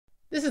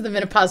This is the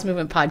Menopause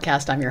Movement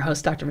Podcast. I'm your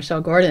host, Dr.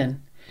 Michelle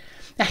Gordon.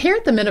 Now, here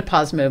at the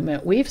Menopause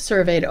Movement, we've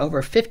surveyed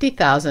over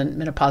 50,000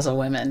 menopausal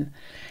women.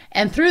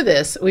 And through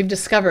this, we've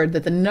discovered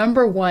that the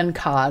number one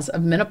cause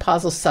of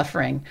menopausal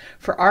suffering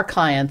for our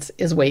clients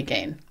is weight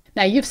gain.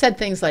 Now, you've said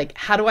things like,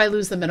 how do I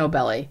lose the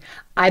menobelly?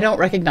 I don't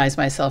recognize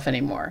myself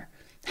anymore.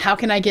 How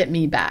can I get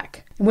me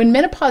back? When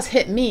menopause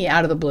hit me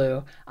out of the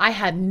blue, I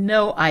had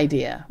no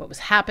idea what was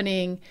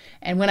happening.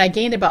 And when I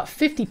gained about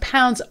 50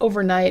 pounds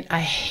overnight, I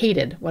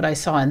hated what I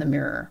saw in the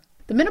mirror.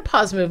 The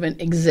menopause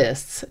movement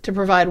exists to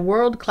provide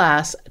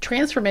world-class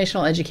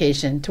transformational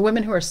education to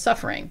women who are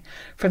suffering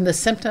from the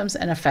symptoms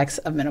and effects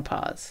of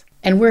menopause.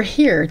 And we're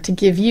here to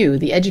give you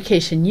the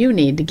education you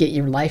need to get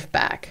your life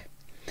back.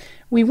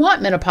 We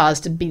want menopause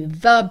to be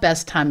the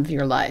best time of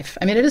your life.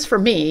 I mean, it is for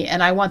me,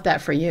 and I want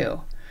that for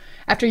you.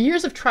 After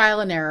years of trial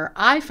and error,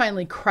 I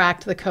finally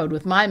cracked the code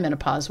with my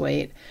menopause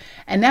weight,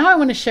 and now I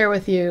want to share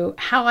with you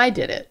how I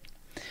did it.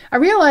 I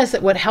realized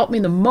that what helped me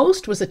the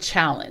most was a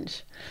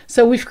challenge.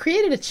 So we've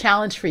created a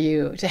challenge for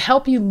you to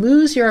help you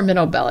lose your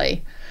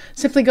menobelly.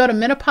 Simply go to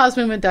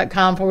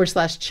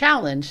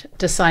menopausemovement.com/challenge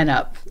to sign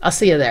up. I'll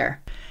see you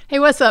there. Hey,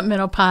 what's up,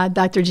 Menopod?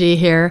 Dr. G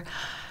here.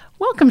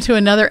 Welcome to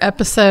another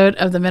episode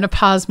of the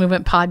Menopause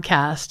Movement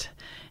Podcast.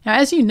 Now,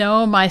 as you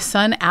know, my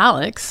son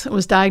Alex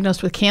was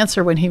diagnosed with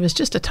cancer when he was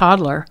just a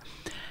toddler.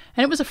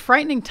 And it was a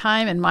frightening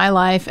time in my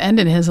life and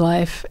in his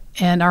life,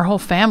 and our whole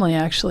family,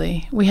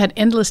 actually. We had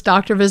endless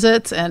doctor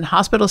visits and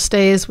hospital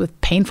stays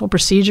with painful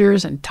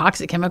procedures and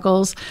toxic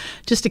chemicals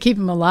just to keep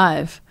him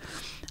alive.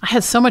 I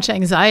had so much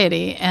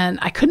anxiety, and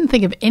I couldn't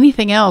think of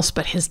anything else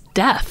but his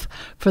death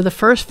for the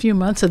first few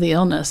months of the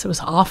illness. It was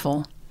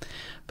awful.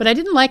 But I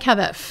didn't like how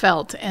that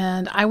felt,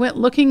 and I went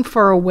looking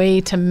for a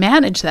way to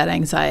manage that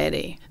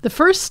anxiety. The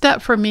first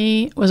step for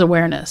me was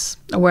awareness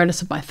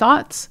of my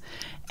thoughts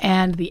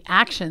and the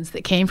actions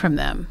that came from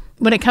them.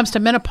 When it comes to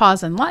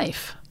menopause and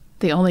life,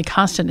 the only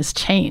constant is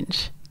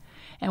change.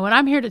 And what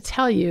I'm here to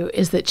tell you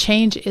is that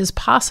change is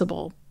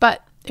possible,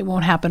 but it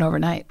won't happen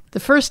overnight. The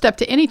first step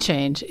to any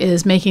change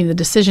is making the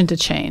decision to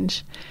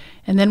change,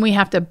 and then we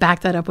have to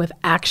back that up with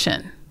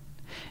action.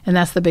 And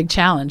that's the big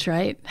challenge,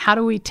 right? How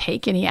do we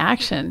take any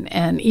action?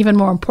 And even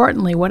more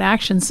importantly, what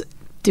actions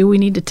do we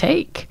need to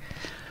take?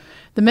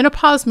 The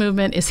menopause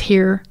movement is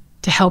here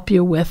to help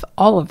you with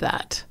all of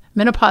that.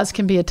 Menopause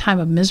can be a time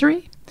of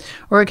misery,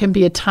 or it can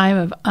be a time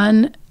of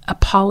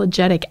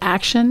unapologetic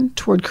action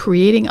toward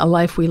creating a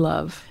life we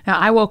love. Now,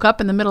 I woke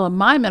up in the middle of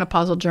my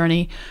menopausal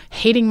journey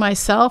hating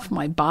myself,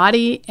 my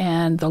body,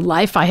 and the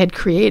life I had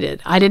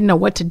created. I didn't know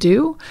what to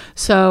do,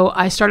 so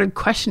I started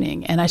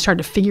questioning, and I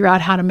started to figure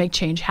out how to make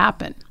change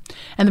happen.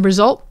 And the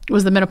result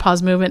was the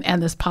menopause movement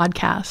and this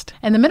podcast.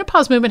 And the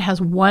menopause movement has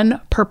one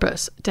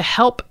purpose: to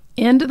help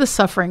end the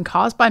suffering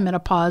caused by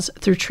menopause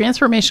through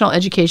transformational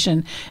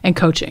education and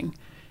coaching.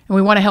 And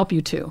we want to help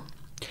you too.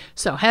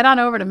 So head on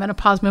over to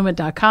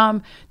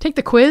menopausemovement.com, take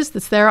the quiz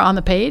that's there on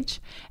the page,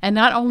 and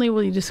not only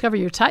will you discover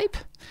your type,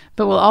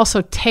 but we'll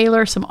also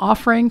tailor some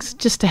offerings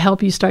just to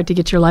help you start to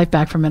get your life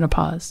back from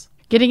menopause.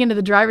 Getting into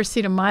the driver's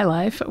seat of my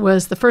life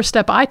was the first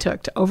step I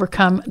took to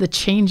overcome the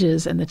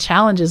changes and the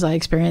challenges I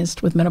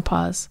experienced with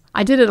menopause.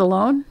 I did it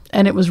alone,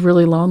 and it was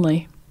really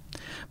lonely.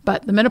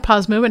 But the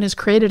menopause movement has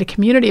created a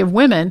community of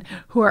women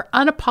who are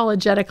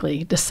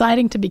unapologetically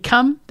deciding to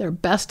become their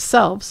best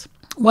selves,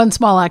 one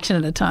small action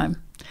at a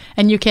time.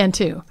 And you can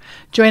too.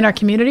 Join our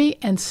community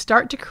and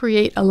start to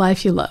create a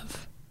life you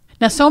love.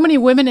 Now, so many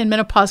women in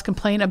menopause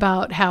complain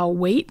about how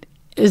weight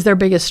is their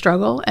biggest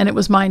struggle, and it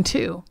was mine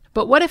too.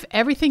 But what if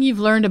everything you've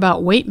learned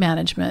about weight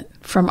management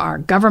from our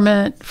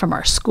government, from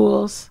our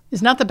schools,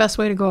 is not the best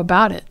way to go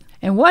about it?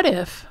 And what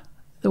if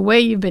the way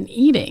you've been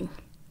eating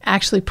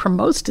actually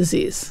promotes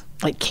disease,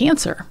 like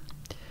cancer?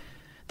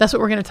 That's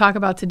what we're going to talk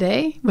about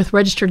today with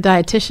registered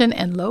dietitian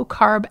and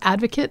low-carb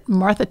advocate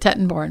Martha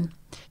Tettenborn.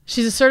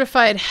 She's a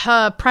certified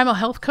primal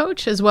health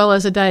coach as well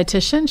as a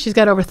dietitian. She's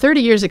got over 30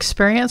 years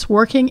experience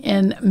working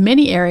in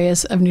many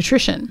areas of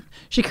nutrition.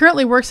 She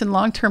currently works in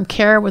long-term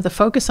care with a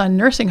focus on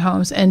nursing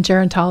homes and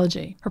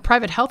gerontology. Her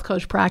private health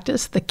coach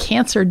practice, the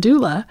Cancer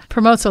Doula,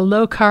 promotes a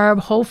low-carb,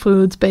 whole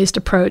foods-based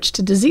approach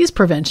to disease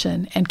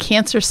prevention and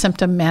cancer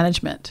symptom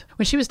management.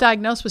 When she was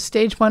diagnosed with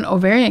stage 1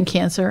 ovarian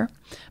cancer,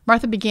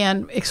 Martha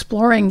began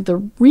exploring the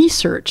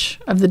research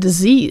of the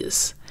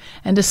disease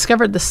and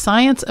discovered the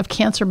science of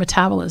cancer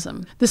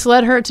metabolism. This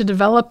led her to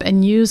develop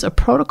and use a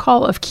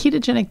protocol of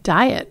ketogenic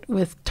diet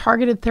with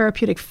targeted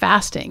therapeutic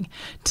fasting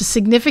to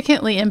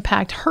significantly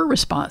impact her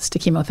response to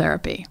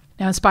chemotherapy.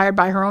 Now, inspired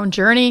by her own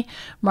journey,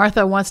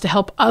 Martha wants to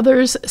help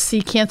others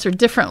see cancer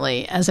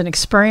differently as an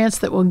experience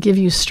that will give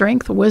you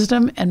strength,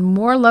 wisdom, and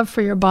more love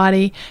for your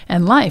body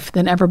and life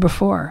than ever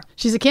before.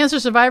 She's a cancer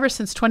survivor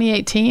since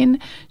 2018.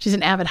 She's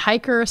an avid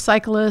hiker,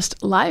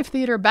 cyclist, live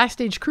theater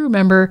backstage crew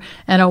member,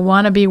 and a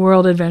wannabe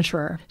world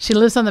adventurer. She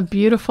lives on the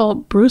beautiful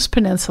Bruce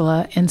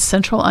Peninsula in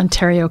central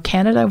Ontario,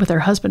 Canada, with her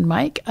husband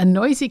Mike, a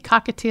noisy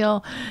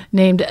cockatiel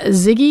named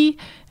Ziggy,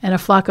 and a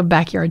flock of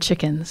backyard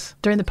chickens.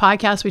 During the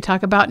podcast, we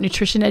talk about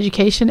nutrition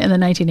education in the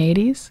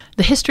 1980s,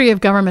 the history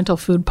of governmental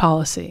food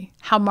policy,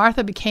 how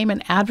Martha became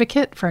an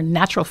advocate for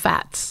natural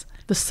fats,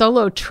 the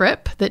solo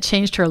trip that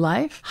changed her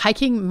life,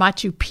 hiking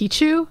Machu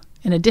Picchu.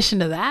 In addition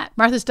to that,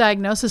 Martha's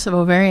diagnosis of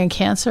ovarian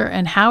cancer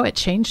and how it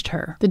changed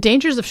her, the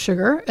dangers of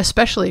sugar,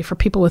 especially for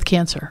people with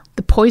cancer,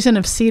 the poison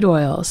of seed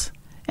oils,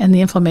 and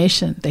the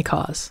inflammation they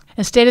cause.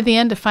 And stay to the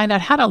end to find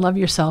out how to love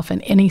yourself in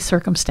any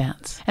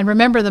circumstance. And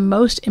remember, the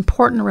most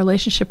important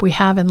relationship we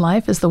have in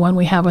life is the one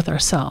we have with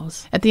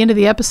ourselves. At the end of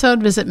the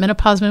episode, visit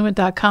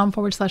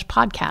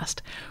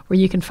menopausemovement.com/podcast, where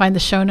you can find the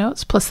show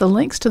notes, plus the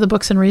links to the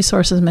books and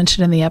resources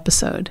mentioned in the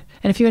episode.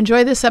 And if you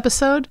enjoy this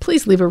episode,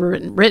 please leave a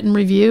written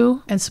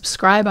review and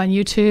subscribe on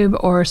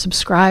YouTube or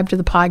subscribe to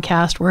the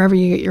podcast wherever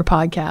you get your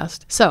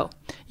podcast. So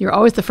you're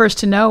always the first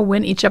to know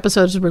when each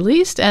episode is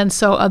released, and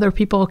so other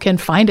people can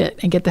find it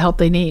and get the help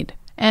they need.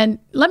 And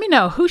let me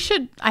know, who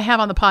should I have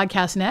on the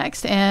podcast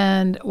next,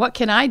 and what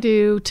can I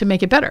do to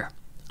make it better?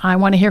 I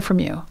want to hear from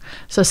you.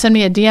 So send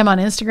me a DM on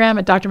Instagram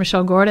at Dr.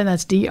 Michelle Gordon,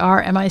 that's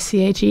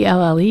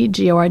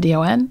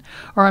DrMichellGordon,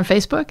 or on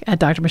Facebook at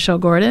Dr. Michelle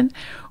Gordon,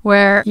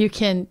 where you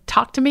can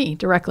talk to me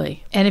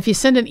directly. And if you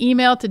send an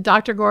email to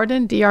Dr.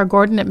 Gordon,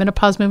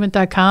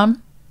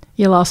 drgordon@menopausemovement.com,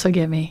 you'll also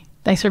get me.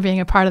 Thanks for being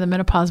a part of the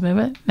Menopause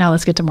Movement. Now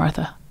let's get to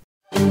Martha.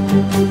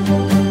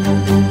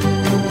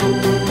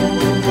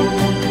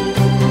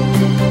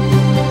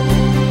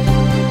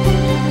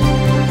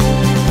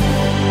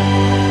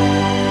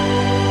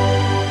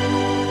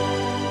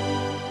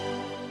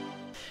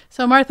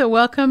 So Martha,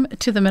 welcome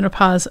to the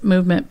Menopause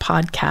Movement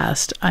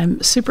podcast.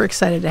 I'm super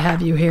excited to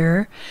have you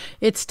here.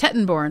 It's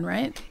Tettenborn,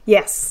 right?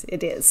 Yes,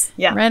 it is.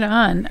 Yeah. Right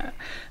on.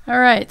 All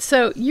right.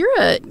 So you're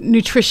a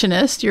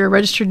nutritionist, you're a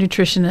registered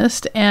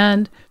nutritionist,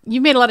 and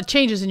you made a lot of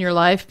changes in your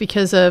life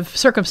because of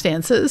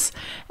circumstances.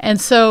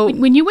 And so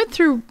when you went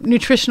through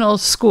nutritional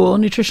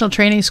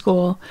training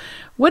school,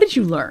 what did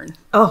you learn?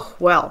 Oh,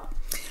 well,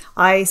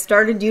 I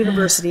started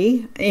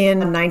university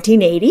in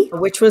 1980,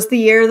 which was the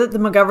year that the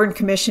McGovern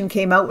Commission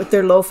came out with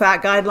their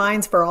low-fat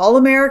guidelines for all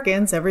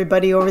Americans,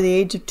 everybody over the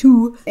age of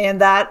 2.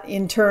 And that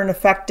in turn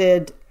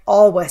affected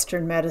all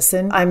Western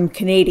medicine. I'm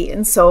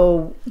Canadian,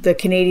 so the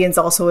Canadians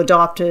also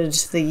adopted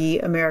the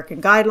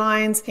American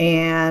guidelines,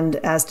 and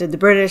as did the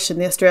British and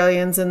the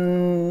Australians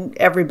and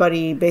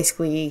everybody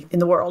basically in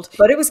the world.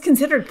 But it was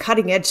considered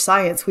cutting-edge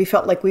science. We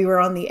felt like we were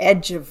on the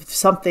edge of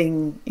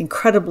something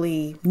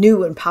incredibly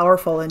new and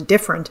powerful and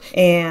different.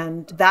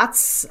 And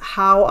that's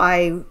how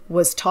I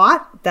was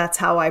taught. That's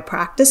how I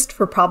practiced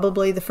for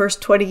probably the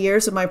first 20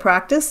 years of my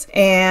practice.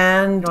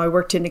 And I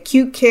worked in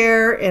acute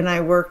care, and I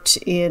worked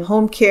in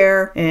home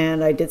care,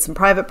 and I did some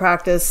private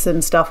practice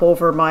and stuff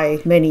over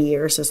my many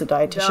years as a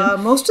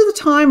dietitian. Most of the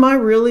time, I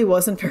really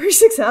wasn't very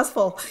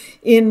successful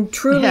in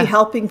truly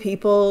helping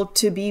people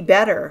to be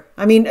better.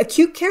 I mean,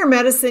 acute care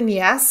medicine,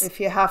 yes,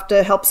 if you have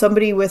to help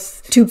somebody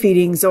with tube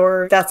feedings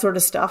or that sort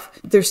of stuff,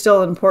 there's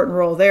still an important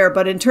role there.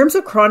 But in terms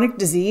of chronic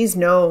disease,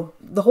 no.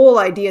 The whole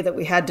idea that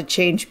we had to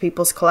change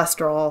people's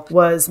cholesterol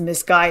was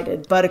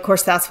misguided. But of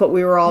course, that's what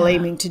we were all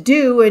aiming to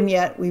do, and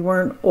yet we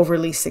weren't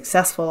overly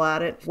successful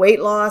at it.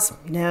 Weight loss,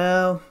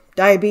 no.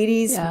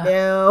 Diabetes,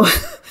 no.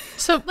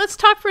 So let's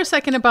talk for a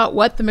second about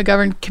what the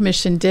McGovern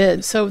Commission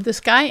did. So this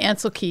guy,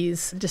 Ansel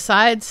Keys,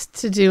 decides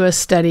to do a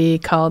study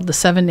called the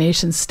Seven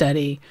Nations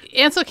Study.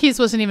 Ansel Keys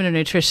wasn't even a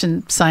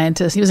nutrition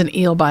scientist. He was an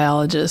eel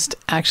biologist,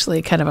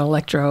 actually kind of an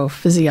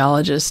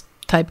electrophysiologist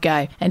type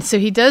guy. And so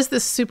he does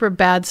this super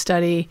bad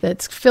study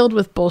that's filled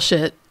with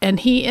bullshit, and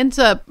he ends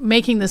up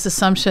making this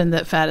assumption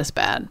that fat is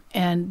bad.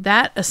 And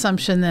that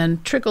assumption then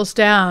trickles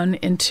down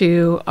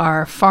into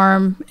our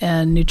farm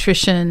and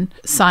nutrition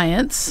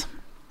science,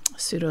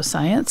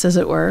 pseudoscience as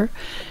it were.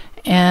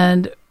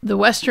 And the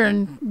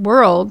Western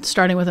world,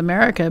 starting with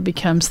America,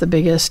 becomes the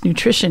biggest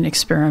nutrition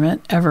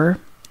experiment ever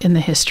in the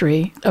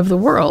history of the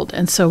world.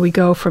 And so we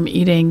go from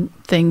eating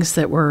things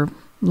that were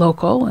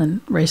local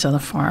and raised on the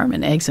farm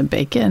and eggs and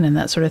bacon and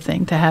that sort of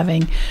thing to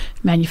having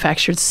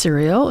manufactured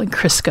cereal and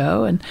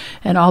Crisco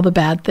and all the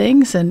bad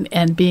things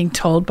and being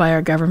told by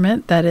our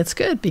government that it's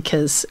good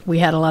because we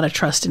had a lot of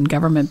trust in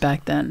government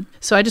back then.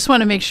 So I just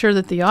want to make sure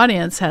that the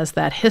audience has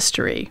that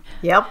history.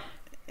 Yep.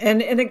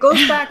 And it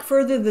goes back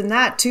further than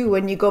that, too,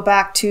 when you go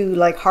back to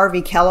like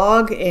Harvey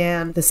Kellogg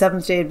and the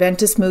Seventh-day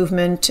Adventist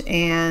movement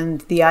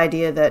and the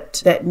idea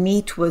that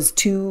meat was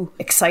too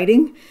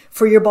exciting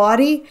for your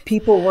body.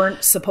 People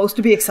weren't supposed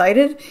to be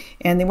excited,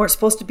 and they weren't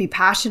supposed to be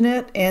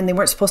passionate, and they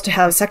weren't supposed to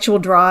have sexual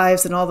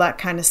drives and all that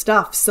kind of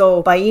stuff.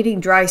 So by eating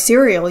dry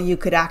cereal, you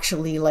could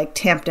actually like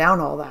tamp down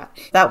all that.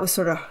 That was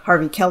sort of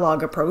Harvey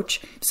Kellogg approach.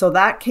 So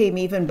that came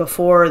even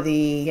before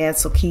the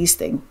Ansel Keys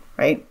thing,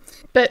 right?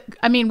 But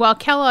I mean, while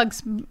Kellogg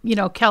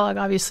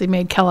obviously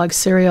made Kellogg's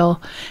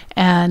cereal,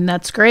 and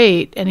that's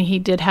great, and he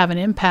did have an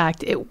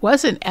impact, it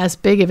wasn't as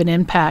big of an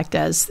impact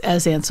as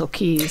Ansel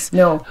Keys,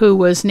 who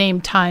was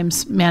named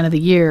Time's Man of the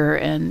Year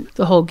and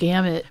the whole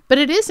gamut. But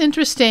it is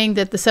interesting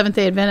that the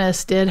Seventh-day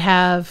Adventists did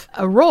have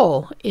a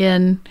role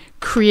in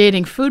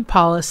creating food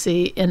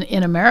policy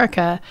in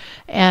America.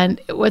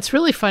 And what's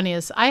really funny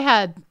is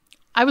I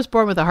was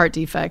born with a heart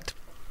defect.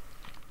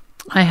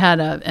 I had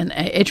an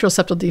atrial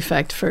septal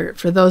defect.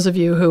 For those of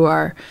you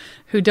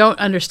who don't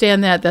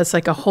understand that, that's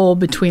like a hole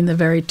between the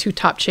very two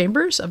top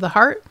chambers of the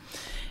heart.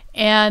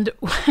 And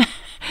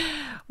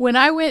when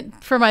I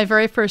went for my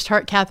very first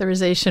heart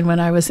catheterization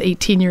when I was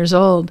 18 years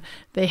old,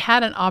 they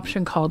had an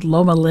option called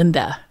Loma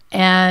Linda.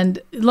 And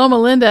Loma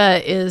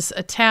Linda is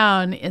a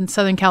town in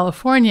Southern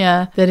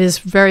California that is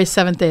very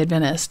Seventh-day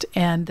Adventist.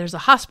 And there's a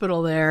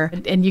hospital there,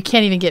 and you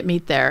can't even get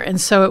meat there. And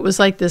so it was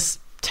like this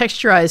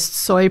texturized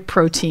soy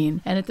protein.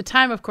 And at the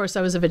time, of course,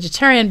 I was a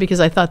vegetarian because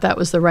I thought that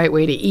was the right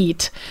way to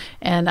eat.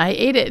 And I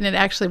ate it, and it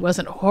actually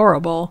wasn't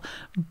horrible.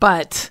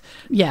 But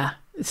yeah,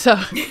 so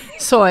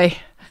soy.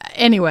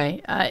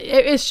 Anyway,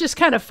 it's just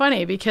kind of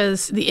funny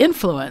because the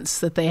influence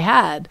that they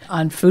had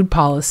on food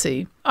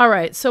policy. All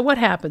right, so what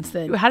happens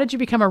then? How did you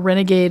become a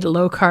renegade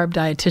low-carb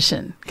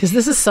dietitian? Because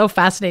this is so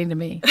fascinating to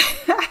me.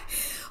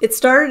 It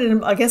started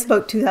in, I guess,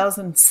 about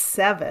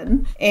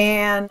 2007.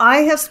 And I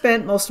have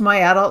spent most of my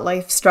adult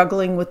life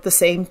struggling with the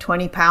same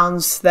 20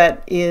 pounds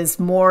that is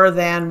more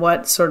than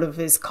what sort of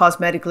is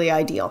cosmetically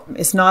ideal.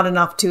 It's not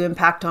enough to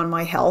impact on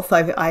my health.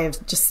 I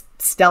have just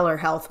stellar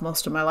health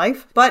most of my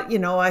life. But,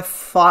 I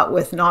fought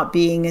with not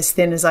being as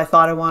thin as I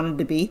thought I wanted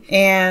to be.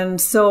 And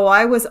so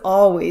I was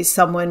always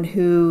someone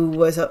who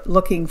was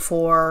looking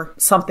for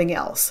something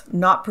else,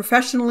 not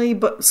professionally,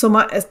 but so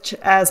much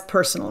as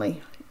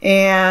personally.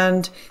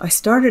 And I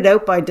started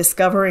out by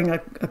discovering a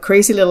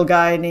crazy little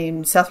guy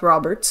named Seth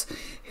Roberts,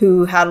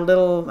 who had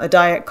a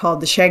diet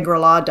called the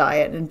Shangri-La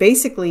diet. And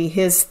basically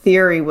his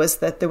theory was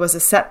that there was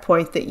a set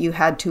point that you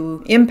had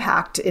to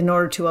impact in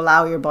order to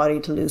allow your body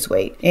to lose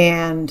weight.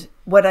 And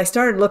when I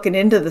started looking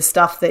into the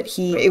stuff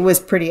it was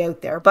pretty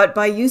out there. But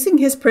by using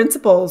his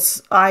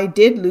principles, I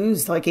did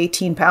lose like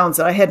 18 pounds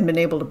that I hadn't been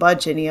able to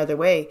budge any other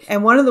way.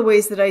 And one of the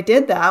ways that I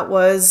did that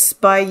was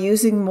by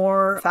using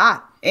more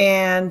fat.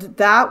 And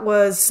that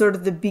was sort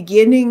of the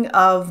beginning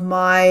of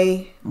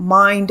my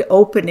mind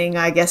opening,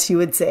 I guess you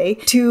would say,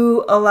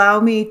 to allow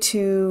me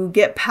to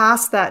get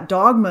past that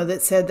dogma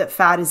that said that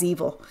fat is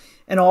evil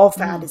and all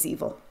fat is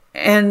evil.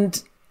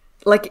 And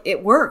like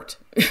it worked.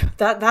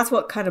 That's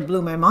what kind of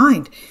blew my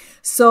mind.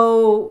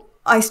 So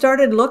I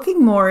started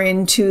looking more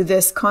into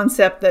this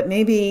concept that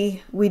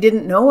maybe we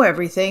didn't know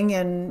everything.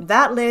 And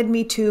that led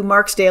me to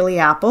Mark's Daily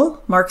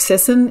Apple, Mark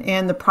Sisson,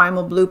 and the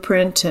Primal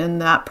Blueprint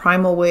and that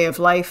primal way of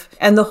life.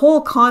 And the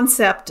whole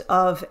concept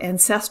of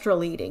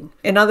ancestral eating.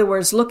 In other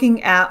words,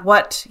 looking at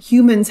what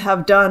humans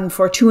have done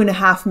for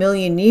 2.5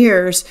 million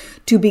years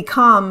to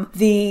become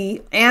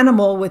the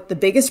animal with the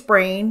biggest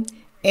brain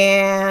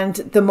and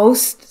the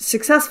most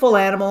successful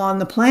animal on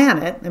the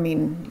planet. I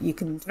mean, you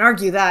can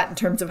argue that in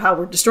terms of how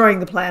we're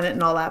destroying the planet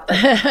and all that,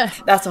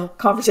 but that's a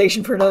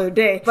conversation for another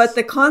day. But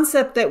the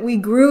concept that we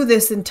grew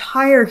this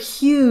entire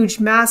huge,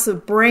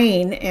 massive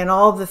brain and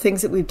all the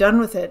things that we've done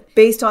with it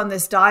based on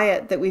this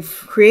diet that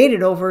we've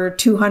created over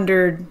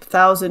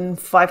 200,000,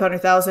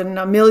 500,000,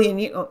 a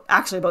million,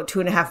 actually about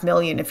 2.5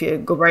 million if you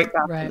go right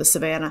back to the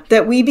savannah,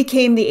 that we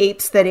became the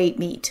apes that ate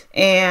meat,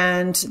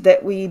 and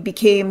that we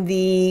became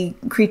the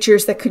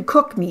creatures that could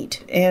cook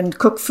meat and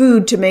cook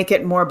food to make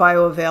it more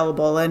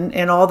bioavailable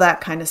and all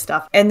that kind of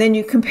stuff. And then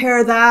you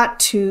compare that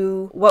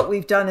to what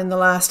we've done in the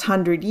last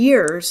 100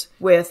 years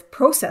with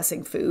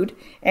processing food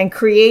and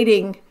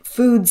creating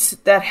foods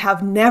that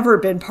have never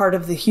been part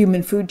of the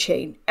human food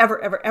chain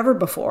ever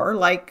before,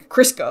 like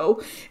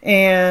Crisco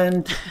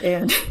and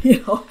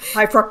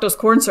high fructose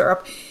corn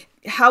syrup.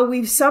 How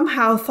we've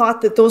somehow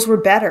thought that those were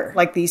better,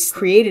 like these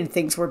created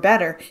things were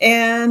better,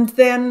 and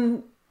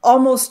then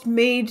almost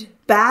made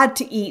bad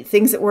to eat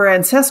things that were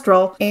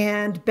ancestral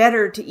and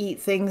better to eat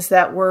things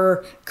that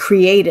were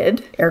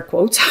created, air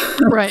quotes.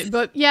 Right.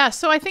 But yeah,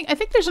 so I think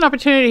there's an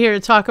opportunity here to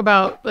talk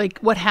about like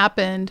what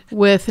happened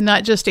with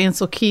not just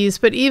Ansel Keys,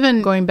 but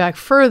even going back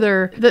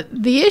further.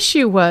 The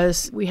issue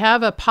was we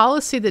have a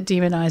policy that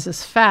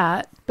demonizes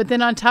fat. But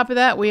then on top of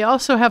that, we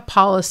also have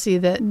policy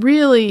that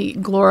really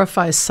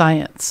glorifies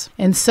science.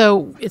 And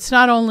so it's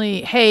not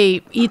only,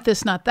 hey, eat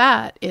this, not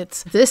that.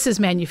 It's this is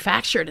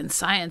manufactured and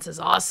science is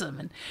awesome.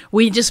 And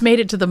we just made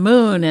it to the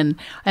moon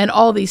and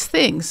all these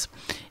things.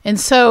 And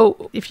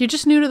so if you're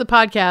just new to the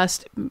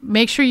podcast,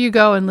 make sure you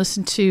go and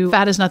listen to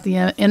Fat is Not the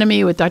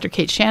Enemy with Dr.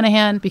 Kate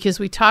Shanahan, because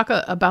we talk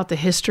about the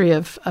history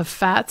of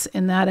fats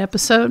in that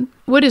episode.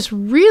 What is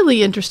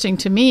really interesting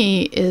to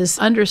me is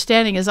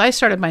understanding, as I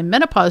started my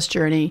menopause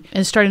journey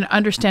and starting to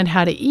understand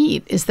how to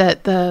eat, is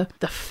that the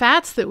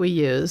fats that we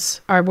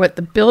use are what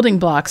the building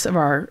blocks of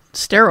our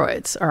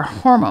steroids, our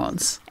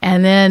hormones.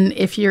 And then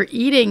if you're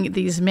eating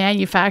these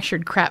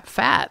manufactured crap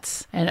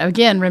fats, and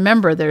again,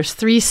 remember, there's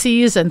 3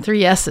 C's and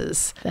 3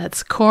 S's.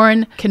 That's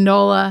corn,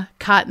 canola,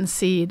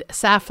 cottonseed,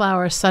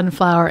 safflower,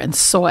 sunflower, and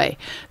soy.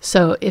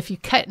 So if you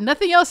cut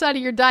nothing else out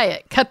of your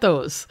diet, cut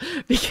those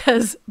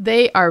because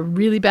they are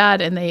really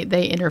bad and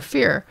they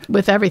interfere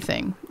with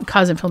everything,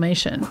 cause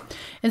inflammation.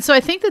 And so I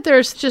think that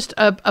there's just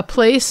a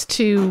place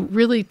to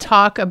really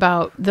talk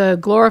about the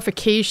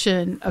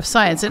glorification of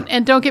science.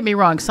 And don't get me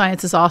wrong,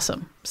 science is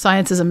awesome.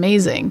 Science is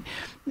amazing.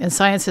 And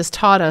science has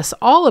taught us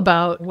all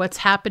about what's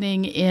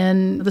happening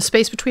in the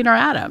space between our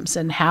atoms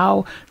and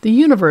how the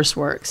universe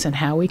works and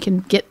how we can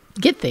get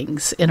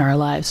things in our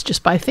lives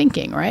just by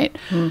thinking, right?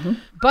 Mm-hmm.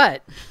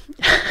 But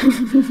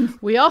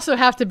we also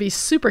have to be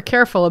super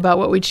careful about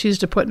what we choose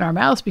to put in our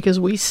mouths because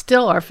we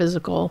still are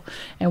physical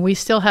and we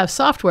still have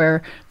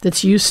software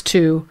that's used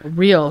to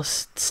real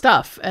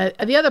stuff.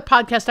 The other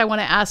podcast I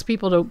want to ask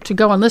people to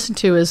go and listen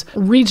to is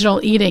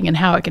regional eating and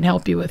how it can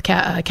help you with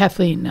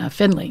Kathleen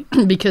Finley,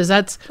 because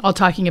that's all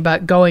talking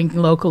about going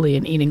locally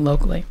and eating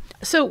locally.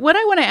 So what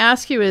I want to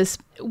ask you is,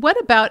 what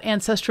about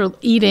ancestral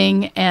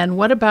eating and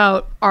what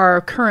about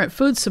our current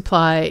food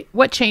supply?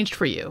 What changed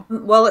for you?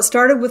 Well, it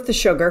started with the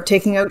sugar,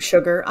 taking out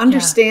sugar,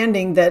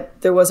 understanding that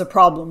there was a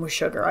problem with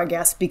sugar, I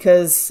guess,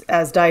 because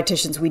as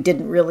dietitians, we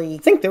didn't really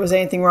think there was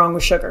anything wrong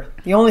with sugar.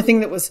 The only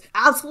thing that was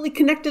absolutely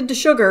connected to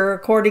sugar,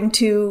 according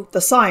to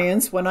the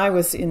science when I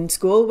was in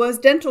school, was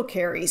dental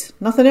caries,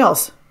 nothing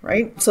else.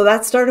 Right? So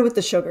that started with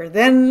the sugar.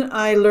 Then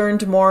I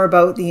learned more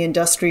about the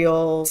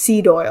industrial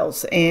seed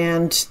oils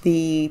and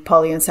the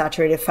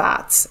polyunsaturated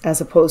fats as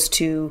opposed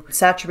to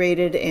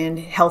saturated and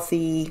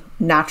healthy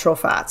natural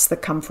fats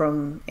that come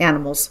from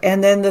animals.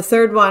 And then the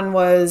third one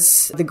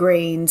was the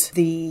grains,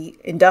 the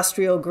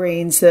industrial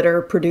grains that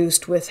are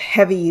produced with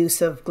heavy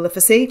use of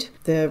glyphosate,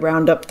 the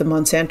Roundup, the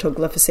Monsanto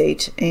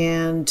glyphosate,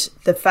 and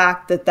the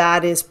fact that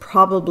that is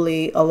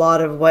probably a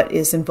lot of what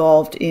is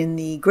involved in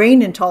the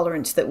grain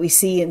intolerance that we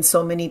see in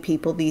so many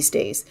people these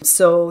days.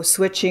 So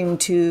switching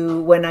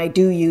to when I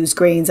do use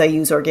grains, I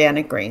use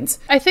organic grains.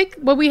 I think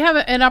we have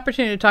an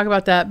opportunity to talk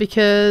about that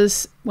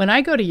because when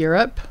I go to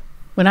Europe,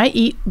 when I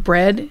eat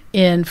bread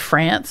in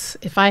France,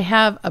 if I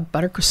have a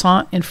butter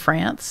croissant in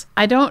France,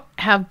 I don't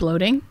have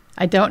bloating.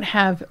 I don't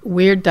have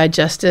weird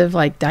digestive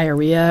like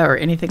diarrhea or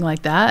anything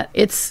like that.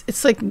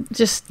 It's like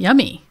just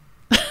yummy.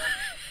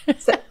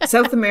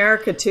 South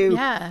America too.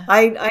 Yeah.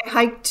 I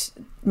hiked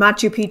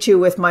Machu Picchu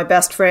with my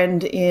best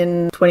friend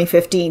in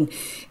 2015,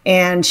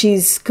 and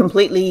she's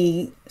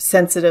completely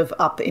sensitive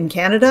up in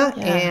Canada.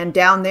 Yeah. And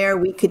down there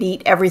we could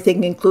eat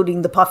everything,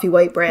 including the puffy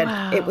white bread.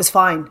 Wow. It was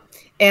fine.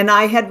 And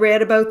I had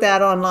read about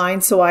that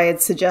online, so I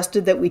had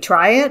suggested that we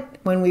try it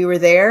when we were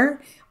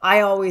there. I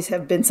always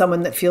have been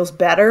someone that feels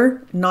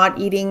better not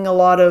eating a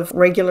lot of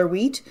regular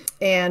wheat,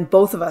 and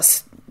both of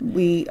us,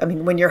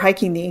 when you're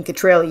hiking the Inca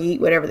Trail, you eat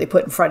whatever they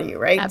put in front of you,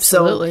 right?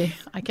 Absolutely.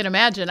 So, I can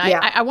imagine.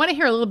 Yeah. I want to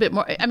hear a little bit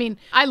more. I mean,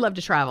 I love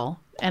to travel,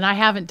 and I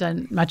haven't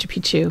done Machu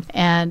Picchu,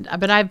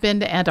 but I've been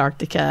to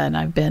Antarctica, and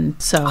I've been,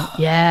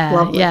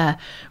 yeah.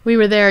 We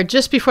were there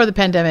just before the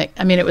pandemic.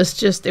 I mean, it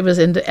was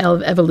into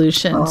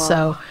evolution. Oh.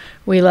 So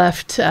we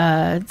left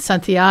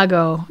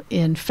Santiago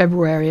in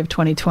February of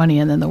 2020,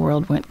 and then the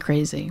world went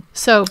crazy.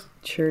 So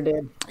sure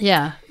did.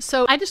 Yeah.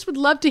 So I just would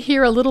love to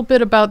hear a little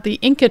bit about the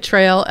Inca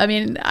Trail. I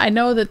mean, I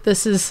know that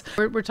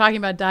we're talking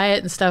about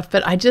diet and stuff,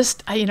 but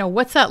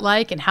what's that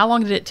like and how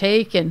long did it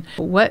take and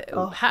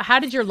how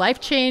did your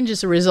life change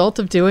as a result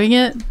of doing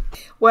it?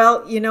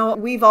 Well,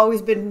 we've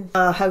always been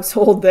a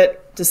household that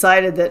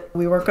decided that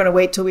we weren't going to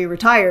wait till we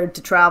retired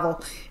to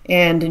travel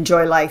and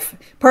enjoy life,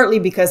 partly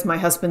because my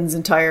husband's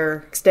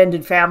entire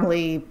extended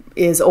family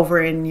is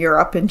over in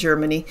Europe, in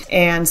Germany.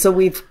 And so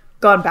we've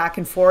gone back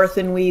and forth,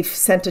 and we've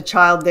sent a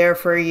child there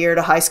for a year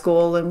to high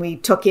school, and we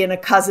took in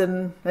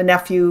a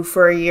nephew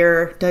for a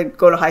year to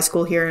go to high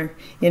school here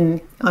in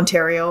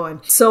Ontario.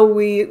 And so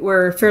we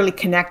were fairly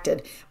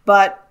connected.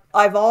 But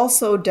I've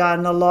also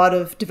done a lot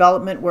of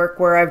development work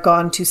where I've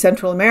gone to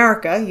Central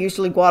America,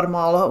 usually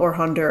Guatemala or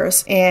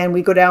Honduras, and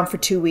we go down for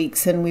 2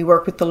 weeks and we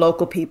work with the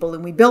local people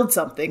and we build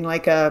something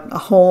like a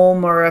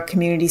home or a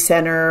community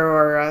center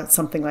or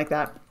something like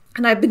that.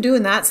 And I've been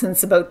doing that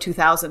since about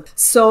 2000.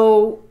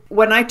 So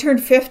when I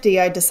turned 50,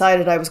 I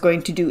decided I was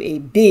going to do a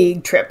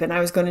big trip, and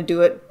I was going to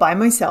do it by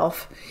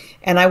myself.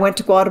 And I went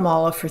to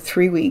Guatemala for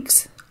 3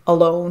 weeks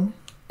alone.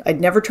 I'd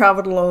never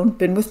traveled alone,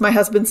 been with my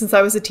husband since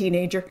I was a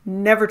teenager,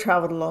 never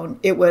traveled alone.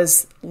 It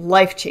was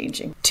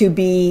life-changing to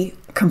be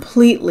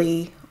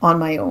completely on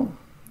my own,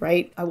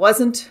 right? I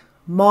wasn't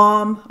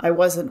mom, I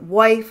wasn't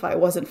wife, I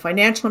wasn't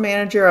financial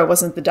manager, I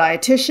wasn't the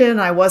dietitian,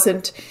 I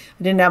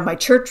didn't have my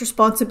church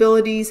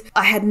responsibilities.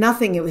 I had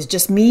nothing. It was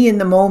just me in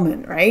the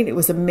moment, right? It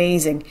was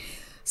amazing.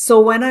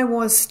 So when I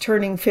was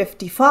turning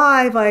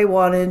 55, I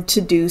wanted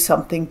to do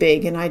something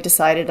big, and I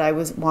decided I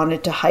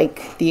wanted to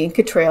hike the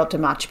Inca Trail to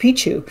Machu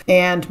Picchu.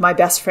 And my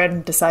best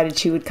friend decided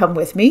she would come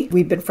with me.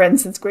 We've been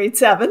friends since grade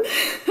 7.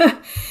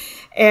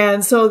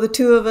 And so the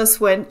two of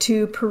us went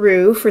to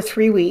Peru for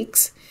 3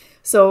 weeks.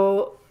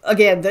 So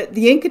again,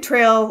 the Inca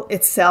Trail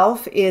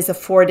itself is a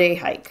 4-day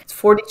hike. It's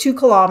 42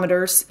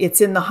 kilometers.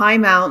 It's in the high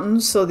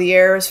mountains, so the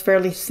air is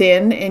fairly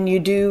thin, and you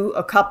do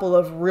a couple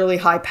of really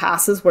high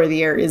passes where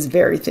the air is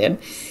very thin.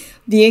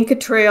 The Inca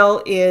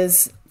Trail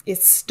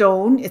it's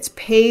stone. It's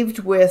paved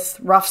with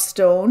rough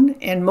stone,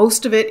 and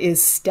most of it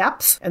is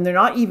steps, and they're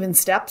not even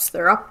steps.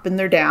 They're up and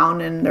they're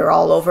down and they're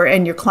all over,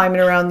 and you're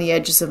climbing around the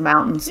edges of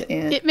mountains.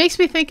 And it makes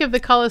me think of the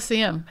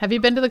Colosseum. Have you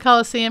been to the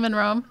Colosseum in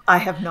Rome? I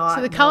have not.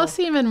 So the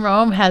Colosseum in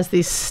Rome has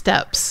these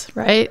steps,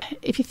 right?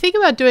 If you think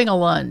about doing a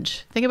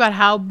lunge, think about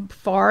how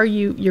far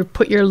you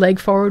put your leg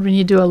forward when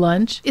you do a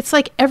lunge. It's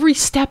like every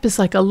step is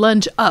like a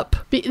lunge up.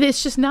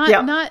 It's just not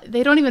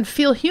they don't even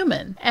feel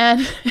human.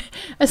 And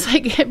it's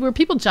like, were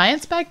people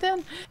giants back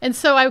then? And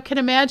so I can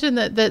imagine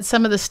that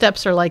some of the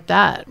steps are like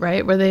that,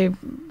 right? Where they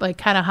like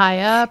kind of high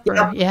up or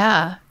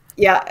yeah.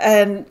 Yeah,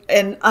 and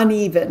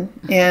uneven.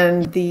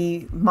 And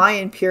the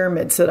Mayan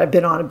pyramids that I've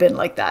been on have been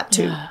like that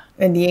too. Yeah.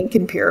 And the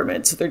Incan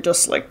pyramids, they're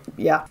just like,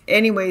 yeah.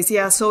 Anyways,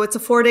 yeah, so it's a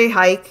 4-day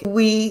hike.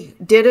 We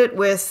did it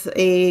with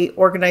a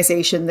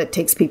organization that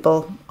takes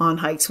people on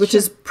hikes, which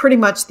is pretty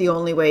much the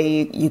only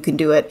way you can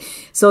do it.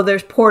 So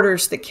there's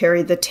porters that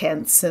carry the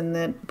tents and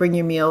that bring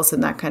you meals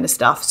and that kind of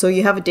stuff. So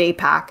you have a day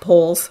pack,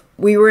 poles.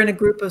 We were in a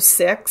group of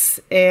 6,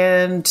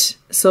 and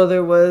so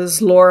there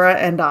was Laura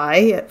and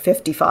I at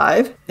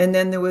 55, and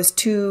then there was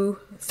 2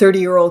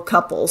 30-year-old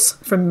couples.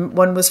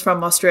 One was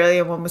from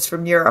Australia, one was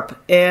from Europe,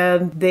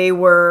 and they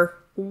were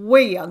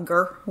way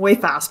younger, way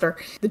faster.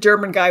 The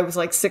German guy was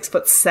like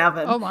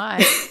 6'7". Oh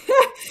my!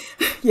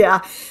 Yeah.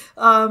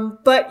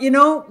 But,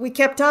 we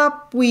kept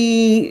up.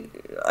 We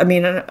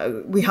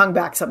hung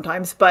back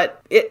sometimes,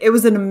 but it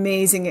was an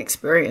amazing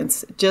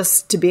experience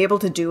just to be able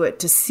to do it,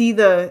 to see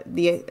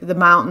the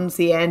mountains,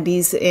 the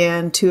Andes,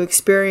 and to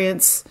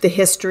experience the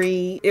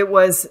history. It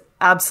was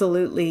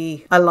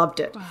absolutely, I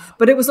loved it. Wow.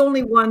 But it was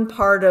only one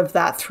part of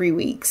that 3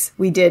 weeks.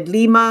 We did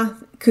Lima,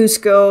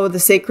 Cusco, the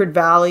Sacred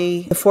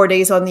Valley, the 4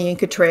 days on the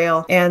Inca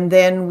Trail. And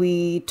then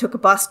we took a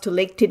bus to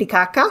Lake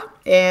Titicaca,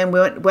 and we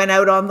went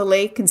out on the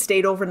lake and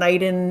stayed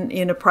overnight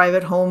in a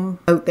private home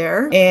out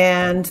there.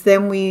 And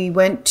then we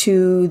went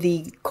to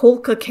the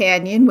Colca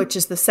Canyon, which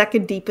is the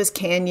second deepest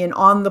canyon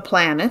on the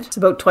planet. It's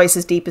about twice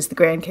as deep as the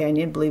Grand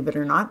Canyon, believe it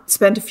or not.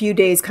 Spent a few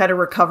days kind of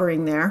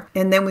recovering there.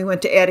 And then we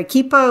went to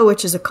Arequipa,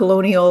 which is a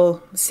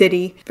colonial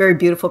city, very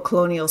beautiful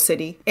colonial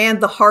city, and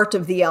the heart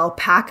of the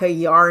alpaca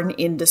yarn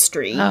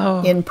industry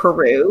in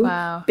Peru.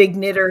 Wow. Big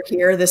knitter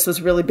here. This was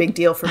a really big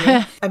deal for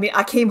me. I mean,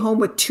 I came home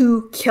with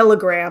 2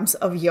 kilograms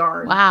of yarn.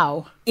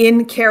 Wow.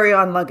 In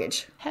carry-on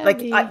luggage.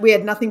 Heavy. We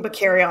had nothing but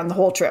carry-on the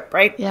whole trip,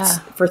 right? Yeah.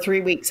 For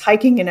 3 weeks,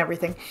 hiking and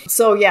everything.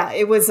 So yeah,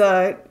 it was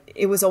a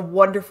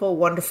wonderful,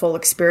 wonderful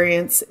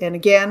experience. And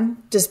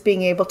again, just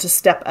being able to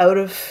step out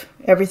of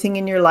everything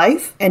in your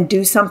life and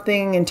do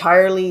something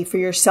entirely for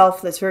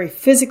yourself that's very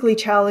physically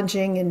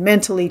challenging and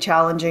mentally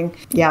challenging.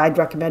 Yeah, I'd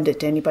recommend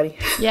it to anybody.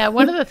 Yeah,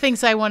 one of the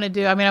things I want to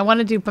do, I want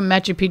to do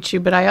Machu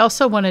Picchu, but I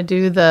also want to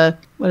do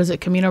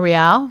Camino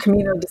Real?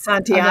 Camino de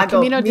Santiago.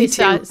 Camino de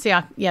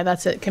Santiago. Yeah,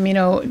 that's it.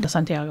 Camino de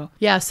Santiago.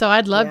 Yeah, so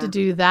I'd love to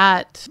do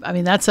that.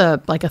 That's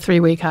a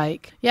 3-week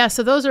hike. Yeah,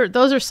 so those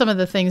are some of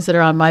the things that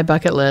are on my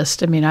bucket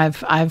list.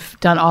 I've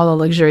done all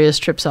the luxurious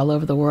trips all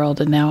over the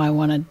world, and now I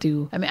want to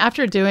do,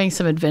 after doing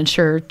some adventure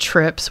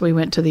trips, we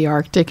went to the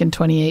Arctic in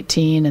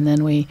 2018, and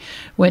then we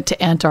went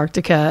to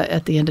Antarctica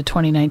at the end of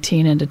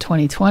 2019 into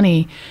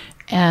 2020.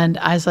 And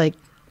I was like,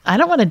 I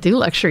don't want to do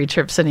luxury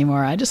trips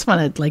anymore. I just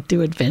want to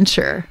do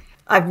adventure.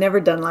 I've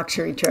never done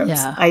luxury trips.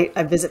 Yeah.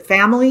 I visit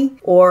family,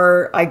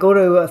 or I go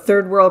to a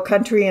third world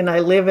country and I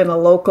live in a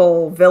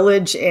local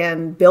village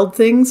and build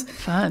things.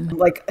 Fun.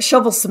 Like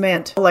shovel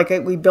cement.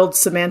 We build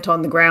cement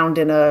on the ground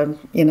in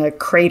a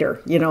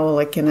crater,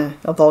 like in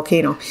a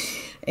volcano.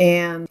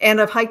 And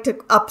I've hiked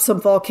up some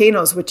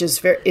volcanoes, which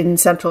is in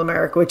Central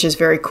America, which is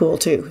very cool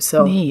too.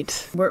 So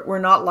neat. We're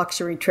not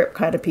luxury trip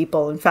kind of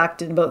people. In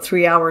fact, in about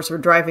 3 hours, we're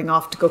driving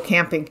off to go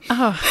camping.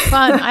 Oh,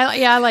 fun!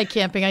 I like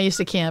camping. I used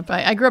to camp.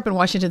 I grew up in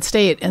Washington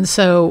State, and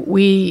so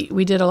we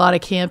did a lot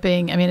of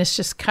camping. It's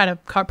just kind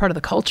of part of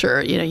the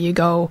culture. You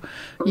go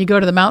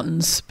to the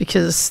mountains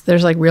because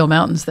there's real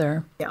mountains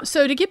there. Yeah.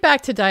 So to get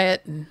back to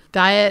diet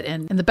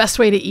and the best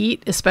way to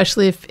eat,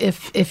 especially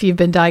if you've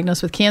been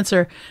diagnosed with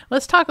cancer,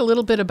 let's talk a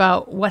little bit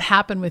about what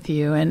happened with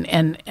you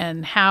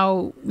and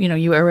how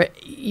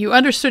you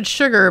understood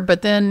sugar,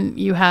 but then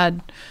you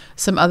had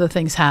some other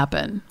things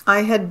happen.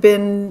 I had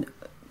been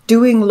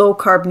doing low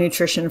carb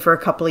nutrition for a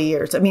couple of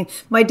years.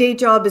 My day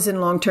job is in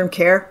long-term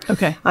care.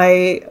 Okay.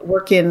 I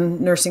work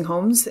in nursing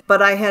homes,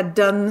 but I had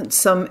done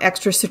some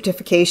extra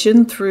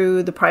certification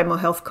through the Primal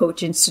Health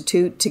Coach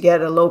Institute to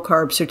get a low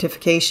carb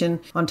certification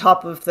on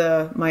top of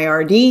my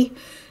RD.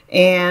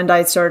 And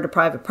I started a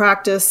private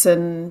practice.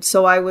 And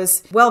so I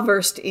was well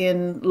versed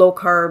in low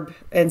carb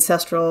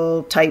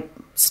ancestral type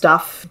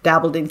stuff,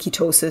 dabbled in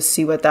ketosis,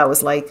 see what that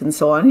was like and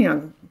so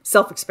on,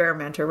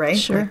 self-experimenter, right?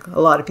 Sure. Like a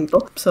lot of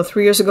people. So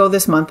 3 years ago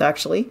this month,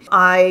 actually,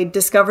 I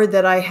discovered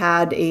that I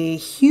had a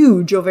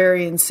huge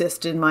ovarian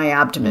cyst in my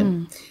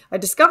abdomen. I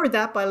discovered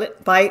that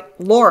by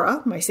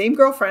Laura, my same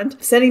girlfriend,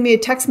 sending me a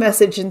text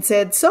message and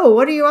said, "So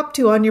what are you up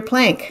to on your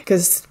plank?"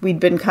 Because we'd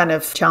been kind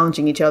of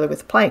challenging each other with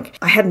the plank.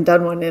 I hadn't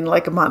done one in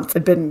like a month.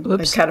 I'd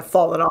kind of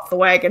fallen off the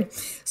wagon.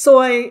 So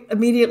I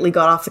immediately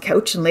got off the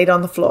couch and laid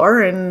on the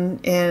floor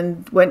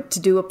and went to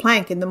do a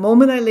plank. And the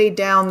moment I laid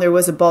down, there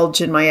was a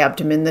bulge in my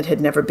abdomen that had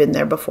never been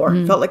there before.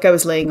 Felt like I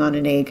was laying on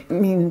an egg. I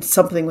mean,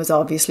 something was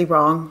obviously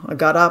wrong. I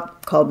got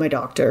up, called my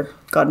doctor,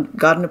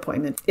 got an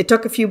appointment. It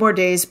took a few more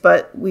days,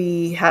 but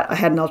I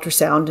had an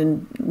ultrasound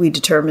and we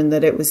determined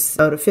that it was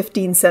about a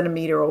 15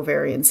 centimeter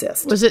ovarian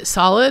cyst. Was it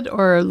solid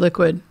or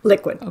liquid?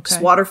 Liquid. Okay. It's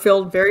water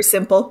filled, very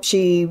simple.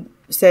 She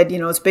said,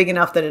 it's big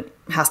enough that it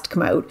has to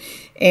come out.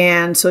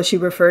 And so she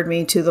referred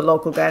me to the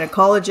local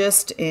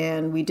gynecologist,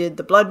 and we did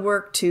the blood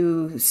work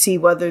to see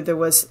whether there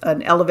was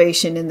an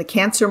elevation in the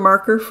cancer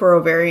marker for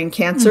ovarian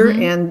cancer.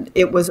 And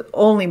it was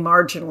only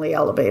marginally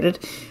elevated,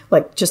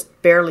 like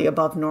just barely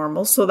above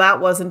normal. So that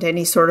wasn't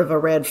any sort of a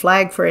red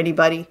flag for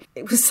anybody.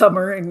 It was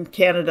summer in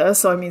Canada.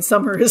 So, I mean,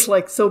 summer is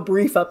like so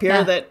brief up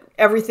here that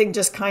everything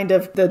just kind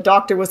of, the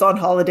doctor was on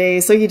holiday,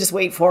 so you just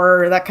wait for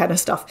her, that kind of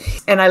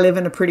stuff. And I live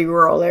in a pretty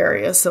rural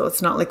area, so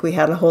it's not like we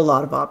had a whole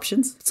lot of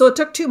options. So it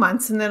took 2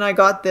 months, and then I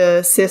got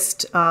the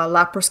cyst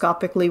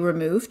laparoscopically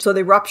removed. So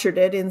they ruptured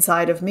it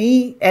inside of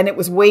me, and it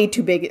was way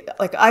too big.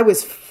 Like I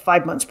was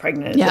 5 months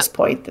pregnant at this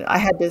point. I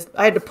had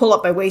to pull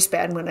up my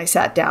waistband when I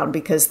sat down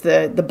because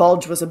the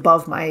bulge was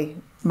above my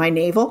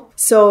navel.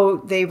 So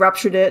they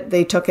ruptured it,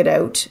 they took it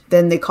out.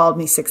 Then they called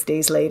me 6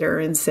 days later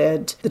and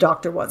said, "The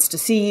doctor wants to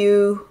see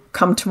you.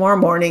 Come tomorrow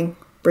morning,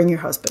 bring your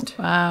husband."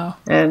 Wow.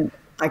 And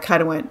I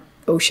kind of went,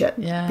 oh shit.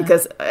 Yeah.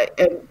 Because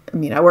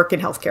I work in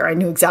healthcare. I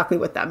knew exactly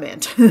what that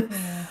meant.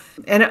 Yeah.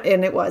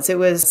 And it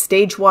was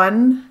stage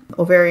 1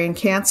 ovarian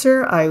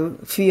cancer. I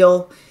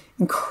feel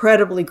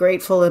incredibly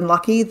grateful and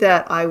lucky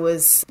that I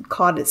was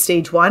caught at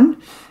stage 1.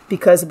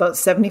 Because about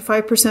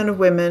 75% of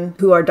women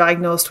who are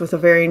diagnosed with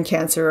ovarian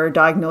cancer are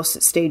diagnosed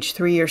at stage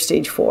 3 or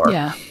stage 4.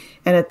 Yeah.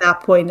 And at that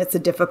point, it's a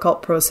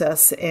difficult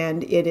process,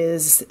 and it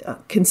is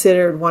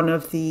considered one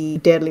of the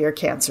deadlier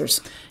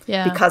cancers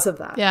because of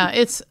that. Yeah,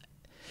 it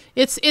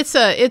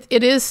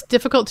is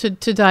difficult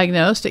to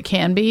diagnose. It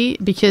can be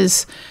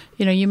because,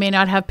 you may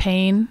not have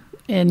pain,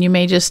 and you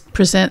may just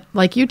present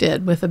like you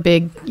did with a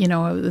big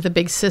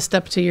cyst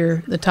up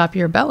to the top of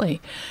your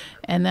belly.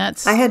 And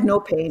I had no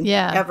pain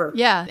ever.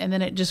 Yeah. And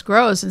then it just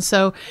grows. And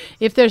so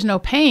if there's no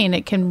pain,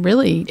 it can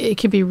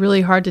be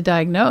really hard to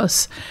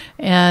diagnose.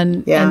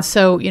 And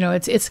so,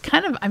 it's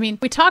kind of,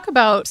 we talk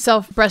about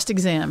breast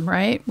exam,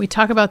 right? We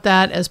talk about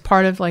that as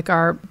part of like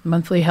our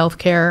monthly health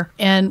care.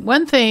 And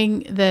one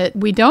thing that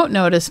we don't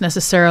notice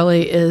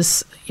necessarily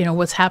is,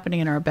 what's happening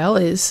in our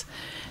bellies.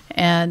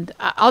 And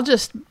I'll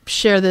just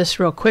share this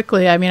real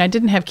quickly. I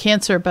didn't have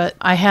cancer, but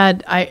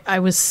I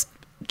was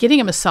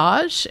getting a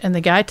massage and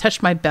the guy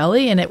touched my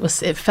belly and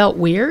it felt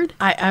weird.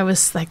 I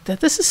was like,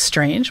 this is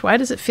strange. Why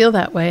does it feel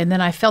that way? And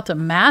then I felt a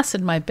mass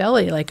in my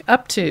belly, like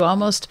up to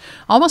almost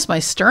my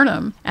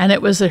sternum. And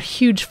it was a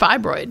huge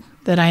fibroid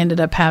that I ended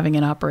up having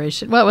an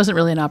operation. Well, it wasn't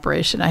really an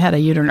operation. I had a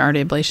uterine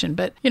artery ablation,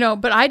 but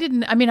I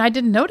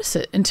didn't notice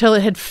it until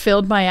it had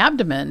filled my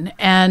abdomen.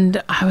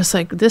 And I was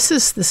like, this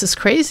is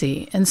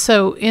crazy. And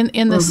so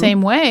in the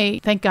same way,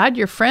 thank God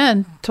your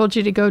friend told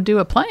you to go do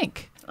a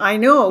plank. I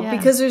know,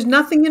 because there's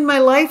nothing in my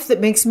life that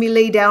makes me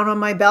lay down on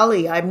my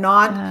belly. I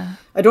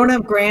don't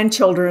have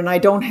grandchildren. I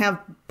don't have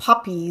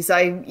puppies.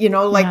 I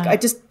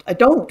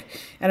don't.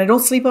 And I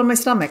don't sleep on my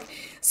stomach.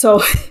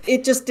 So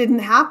it just didn't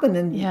happen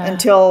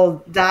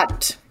until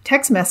that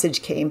text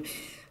message came.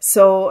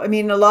 So, I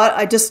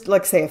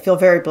feel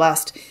very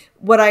blessed.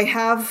 What I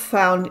have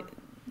found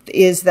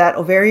is that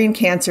ovarian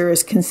cancer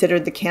is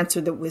considered the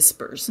cancer that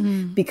whispers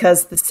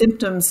because the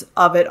symptoms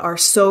of it are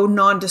so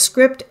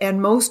nondescript,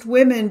 and most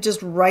women just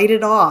write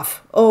it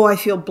off. Oh, I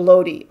feel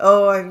bloaty.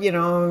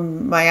 Oh,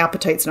 my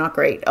appetite's not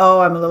great. Oh,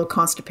 I'm a little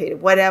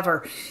constipated,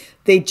 whatever.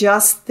 They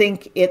just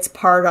think it's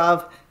part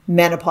of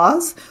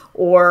menopause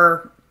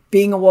or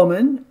being a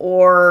woman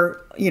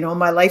or,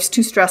 my life's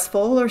too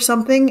stressful or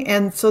something.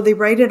 And so they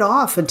write it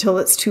off until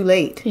it's too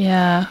late.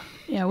 Yeah.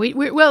 Yeah,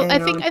 I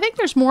think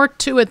there's more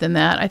to it than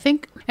that. I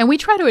think, and we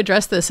try to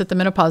address this at the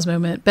Menopause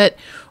Movement, but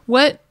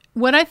what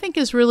I think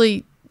is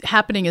really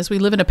happening is we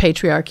live in a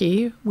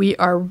patriarchy. We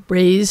are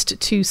raised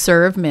to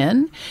serve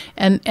men,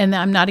 and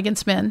I'm not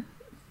against men.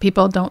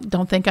 People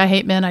don't think I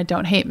hate men. I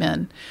don't hate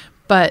men.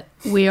 But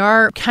we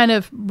are kind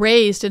of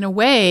raised in a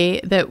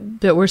way that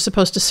we're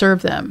supposed to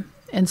serve them.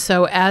 And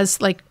so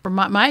from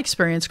my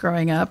experience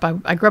growing up,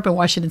 I grew up in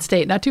Washington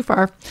State, not too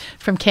far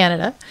from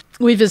Canada.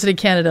 We visited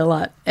Canada a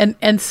lot.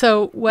 And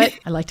so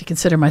I like to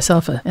consider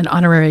myself an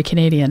honorary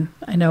Canadian.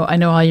 I know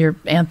all your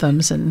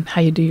anthems and how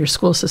you do your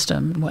school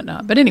system and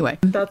whatnot. But anyway.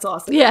 That's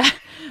awesome. Yeah.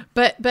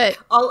 But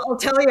I'll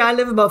tell you, I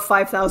live about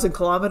 5,000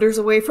 kilometers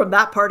away from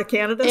that part of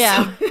Canada.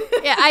 Yeah. So.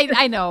 Yeah,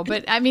 I know.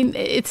 But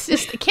it's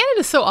just,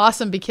 Canada's so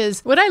awesome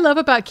because what I love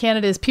about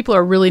Canada is people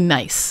are really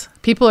nice.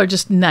 People are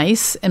just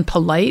nice and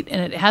polite,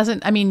 and it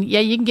hasn't, I mean,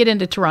 yeah, you can get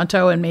into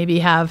Toronto and maybe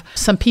have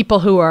some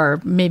people who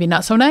are maybe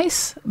not so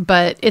nice,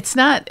 but it's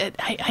not,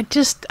 I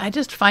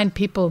just find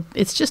people,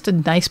 it's just a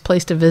nice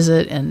place to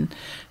visit. And,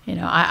 you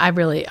know,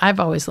 I've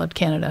always loved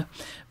Canada.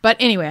 But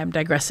anyway, I'm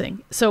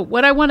digressing. So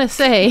what I want to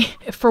say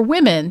for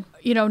women,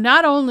 you know,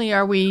 not only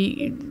are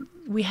we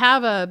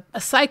have a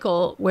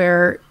cycle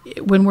where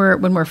when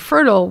we're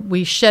fertile,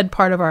 we shed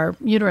part of our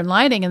uterine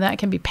lining, and that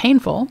can be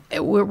painful.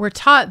 We're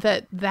taught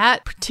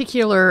that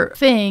particular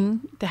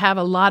thing, to have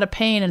a lot of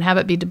pain and have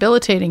it be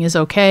debilitating, is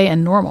okay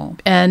and normal.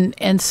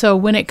 And so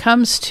when it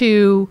comes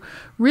to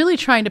really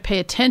trying to pay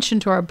attention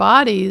to our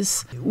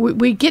bodies,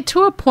 we get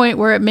to a point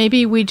where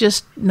maybe we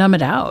just numb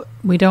it out.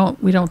 We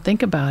don't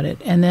think about it.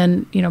 And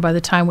then, you know, by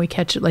the time we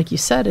catch it, like you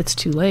said, it's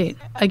too late.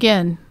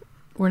 Again,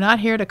 we're not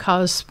here to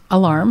cause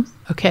alarm,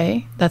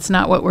 okay? That's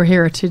not what we're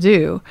here to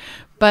do.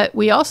 But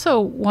we also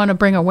want to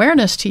bring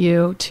awareness to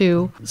you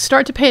to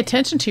start to pay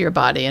attention to your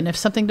body. And if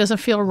something doesn't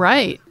feel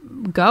right,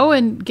 go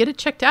and get it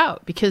checked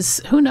out, because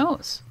who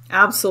knows?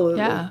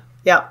 Absolutely.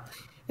 Yeah.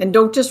 And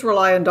don't just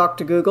rely on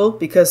Dr. Google,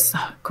 because,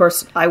 of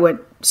course, I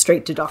went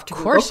straight to Dr.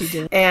 Google. Of course you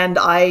did. And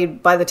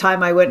by the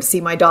time I went to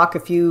see my doc a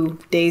few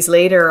days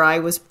later, I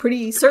was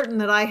pretty certain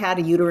that I had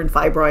a uterine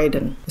fibroid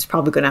and was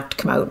probably going to have to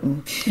come out.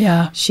 And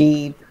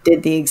she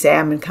did the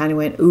exam and kind of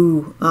went,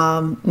 you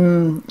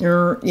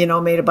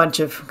know, made a bunch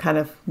of kind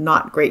of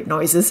not great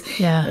noises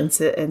and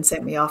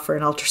sent me off for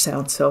an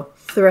ultrasound. So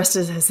the rest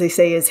is, as they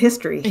say, is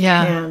history.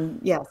 Yeah.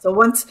 And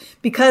so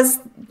because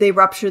they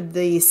ruptured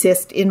the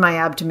cyst in my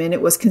abdomen,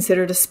 it was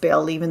considered a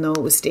spill, even though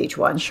it was stage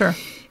 1. Sure.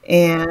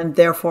 And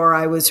therefore,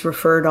 I was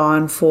referred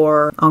on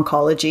for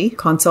oncology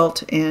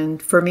consult.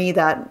 And for me,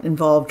 that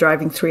involved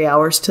driving 3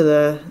 hours to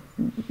the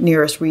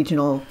nearest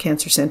regional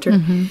cancer center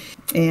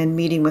and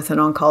meeting with an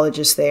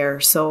oncologist there.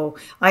 So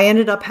I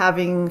ended up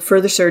having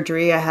further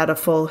surgery. I had a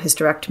full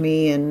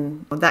hysterectomy,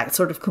 and that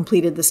sort of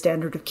completed the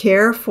standard of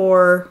care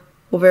for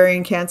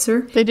ovarian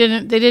cancer. They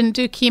didn't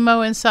do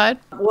chemo inside?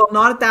 Well,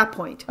 not at that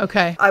point.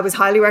 Okay. I was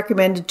highly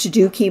recommended to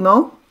do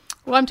chemo.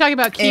 Well, I'm talking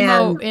about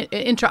chemo,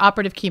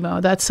 intraoperative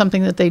chemo. That's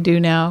something that they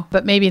do now,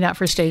 but maybe not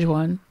for stage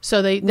 1.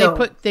 So they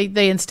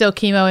instill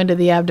chemo into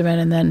the abdomen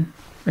and then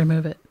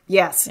remove it.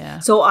 Yes. Yeah.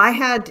 So I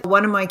had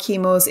one of my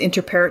chemos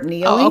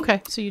intraperitoneally. Oh,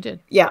 okay. So you did.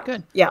 Yeah.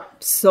 Good. Yeah.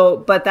 So,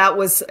 but that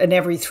was an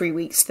every 3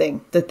 weeks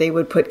thing that they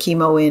would put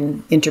chemo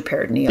in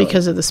intraperitoneally.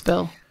 Because of the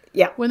spill.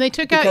 Yeah. When they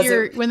took out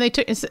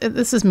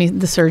this is me,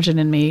 the surgeon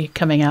and me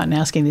coming out and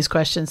asking these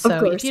questions.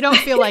 So if you don't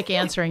feel like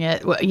answering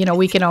it, you know,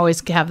 we can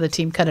always have the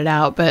team cut it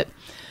out, but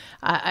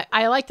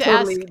I like to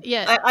ask.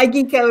 Yeah, I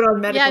geek out on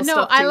medical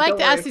stuff too, I like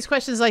to ask these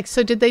questions. Like,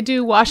 so did they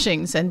do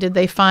washings, and did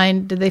they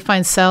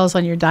find cells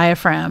on your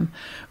diaphragm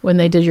when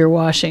they did your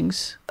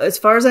washings? As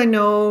far as I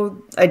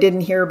know, I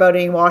didn't hear about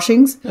any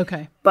washings.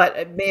 Okay, but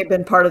it may have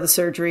been part of the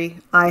surgery.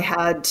 I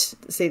had,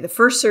 say, the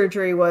first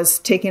surgery was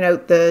taking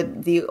out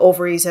the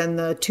ovaries and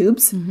the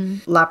tubes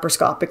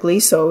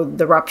laparoscopically, so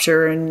the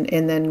rupture and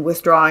then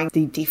withdrawing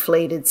the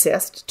deflated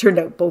cyst. Turned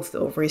out both the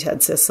ovaries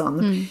had cysts on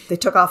them. They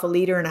took off 1.5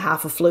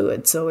 liters of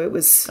fluid, so it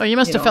was. Oh, you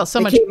must have felt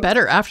so much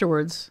better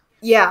afterwards.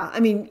 Yeah, I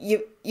mean,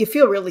 you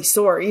feel really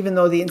sore, even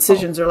though the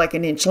incisions are like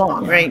 1 inch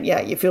long, right? Yeah,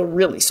 you feel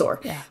really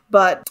sore. Yeah.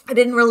 But I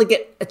didn't really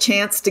get a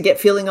chance to get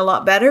feeling a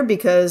lot better,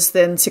 because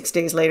then 6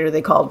 days later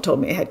they called and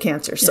told me I had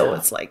cancer. So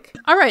it's like,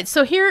 all right.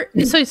 So here,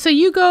 so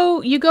you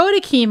go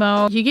to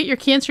chemo, you get your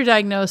cancer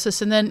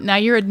diagnosis, and then now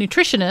you're a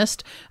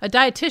nutritionist, a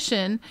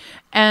dietitian,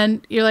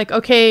 and you're like,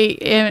 okay,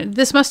 and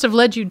this must have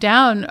led you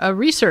down a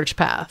research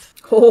path.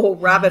 Oh,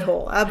 rabbit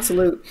hole.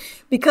 Absolute.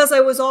 Because I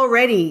was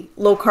already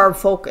low carb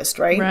focused,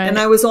 right? And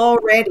I was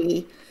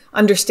already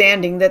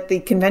understanding that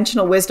the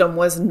conventional wisdom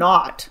was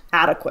not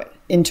adequate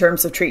in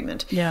terms of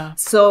treatment. Yeah.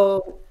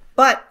 So,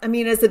 but I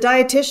mean, as a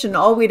dietitian,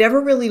 all we'd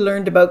ever really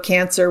learned about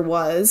cancer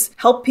was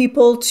help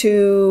people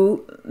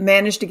to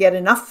manage to get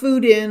enough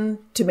food in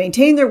to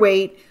maintain their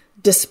weight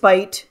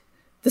despite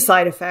the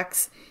side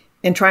effects,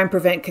 and try and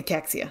prevent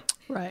cachexia.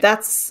 Right.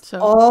 That's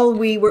all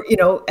we were,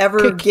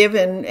 ever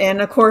given. And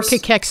of course,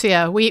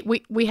 cachexia.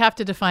 We have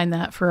to define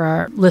that for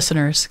our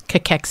listeners.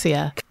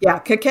 Cachexia. Yeah.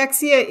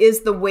 Cachexia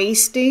is the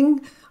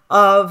wasting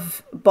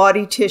of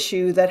body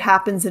tissue that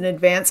happens in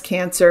advanced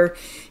cancer.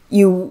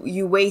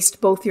 You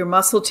waste both your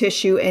muscle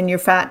tissue and your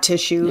fat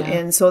tissue. Yeah.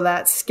 And so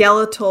that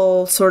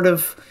skeletal sort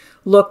of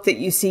look that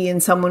you see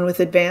in someone with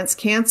advanced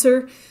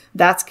cancer,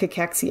 that's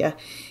cachexia.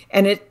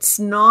 And it's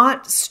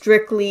not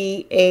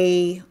strictly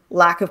a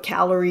lack of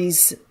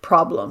calories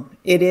problem.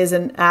 It is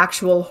an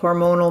actual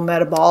hormonal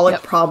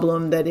metabolic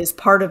problem that is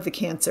part of the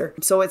cancer.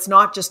 So it's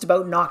not just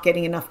about not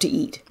getting enough to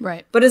eat.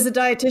 Right. But as a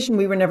dietitian,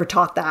 we were never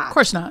taught that. Of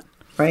course not.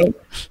 Right?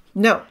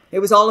 No, it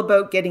was all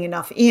about getting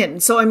enough in.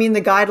 So, I mean,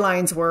 the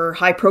guidelines were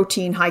high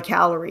protein, high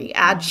calorie,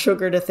 add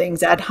sugar to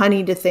things, add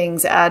honey to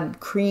things, add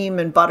cream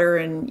and butter,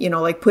 and,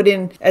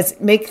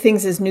 make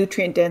things as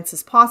nutrient dense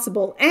as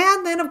possible.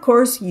 And then, of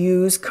course,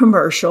 use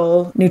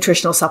commercial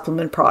nutritional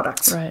supplement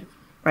products.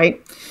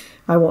 Right.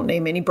 I won't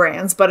name any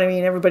brands, but I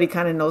mean, everybody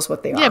kind of knows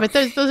what they are. Yeah, but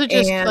those are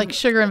just like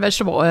sugar and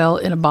vegetable oil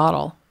in a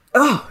bottle.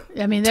 Oh,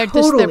 I mean, they're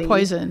totally. they're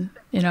poison.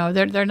 You know,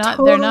 they're not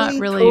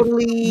really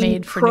totally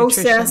made for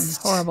nutrition.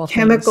 processed, Horrible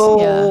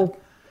chemical. things.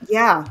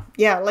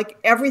 Yeah. Like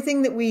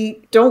everything that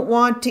we don't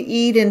want to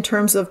eat in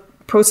terms of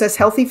processed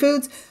healthy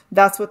foods,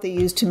 that's what they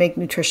use to make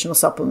nutritional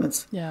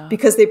supplements. Yeah.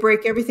 Because they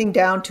break everything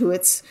down to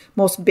its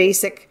most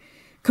basic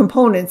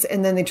components,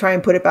 and then they try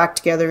and put it back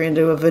together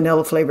into a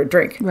vanilla flavored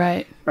drink.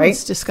 Right. Right.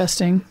 It's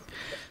disgusting.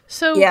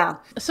 So yeah.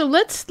 So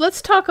let's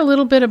talk a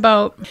little bit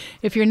about,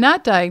 if you're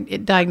not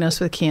diagnosed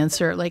with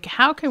cancer, like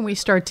how can we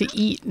start to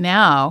eat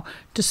now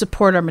to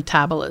support our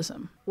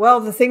metabolism? Well,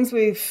 the things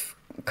we've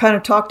kind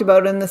of talked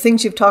about, and the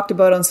things you've talked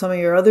about on some of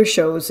your other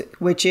shows,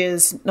 which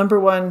is number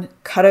one,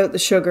 cut out the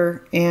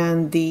sugar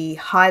and the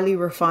highly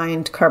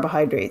refined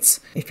carbohydrates.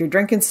 If you're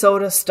drinking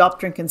soda,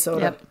 stop drinking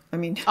soda. Yep. I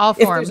mean, all if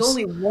forms. There's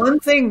only one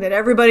thing that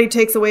everybody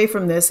takes away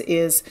from this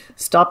is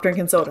stop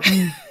drinking soda.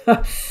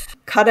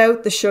 Cut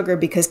out the sugar,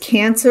 because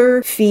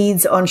cancer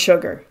feeds on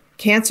sugar.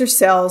 Cancer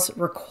cells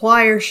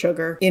require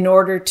sugar in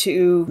order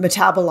to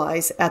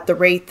metabolize at the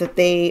rate that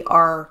they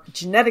are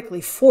genetically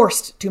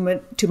forced to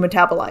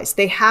metabolize.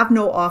 They have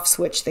no off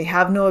switch. They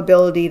have no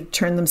ability to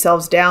turn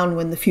themselves down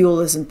when the fuel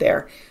isn't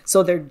there.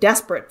 So they're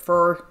desperate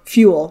for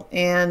fuel,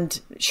 and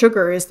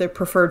sugar is their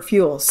preferred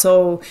fuel.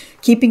 So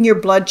keeping your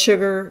blood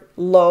sugar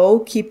low,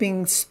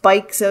 keeping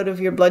spikes out of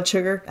your blood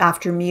sugar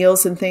after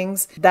meals and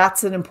things,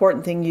 that's an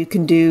important thing you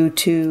can do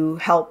to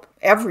help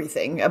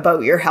everything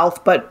about your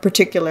health, but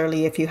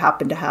particularly if you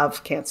happen to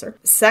have cancer.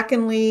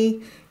 Secondly,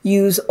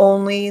 use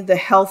only the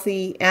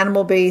healthy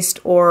animal-based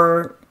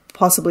or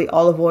possibly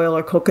olive oil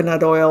or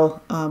coconut oil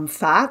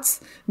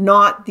fats,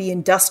 not the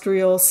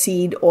industrial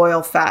seed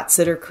oil fats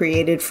that are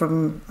created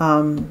from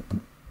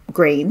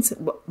grains,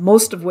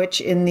 most of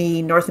which in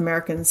the North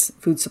American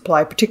food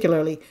supply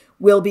particularly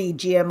will be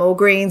GMO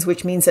grains,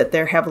 which means that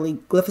they're heavily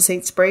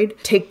glyphosate sprayed.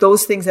 Take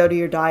those things out of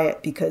your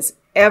diet, because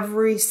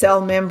every cell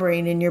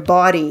membrane in your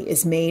body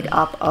is made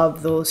up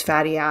of those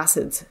fatty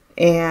acids.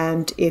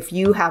 And if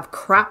you have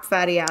crap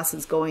fatty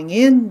acids going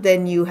in,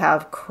 then you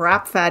have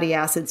crap fatty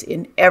acids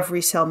in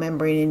every cell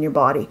membrane in your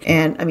body.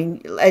 And I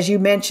mean, as you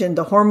mentioned,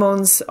 the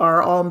hormones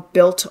are all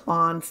built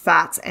on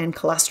fats and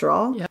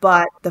cholesterol, yep.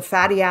 But the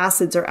fatty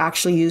acids are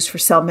actually used for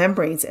cell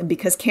membranes. And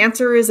because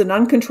cancer is an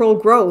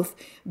uncontrolled growth,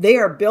 they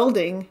are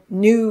building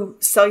new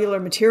cellular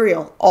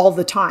material all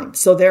the time.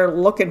 So they're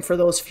looking for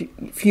those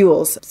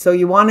fuels. So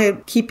you want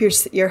to keep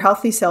your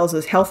healthy cells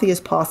as healthy as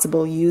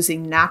possible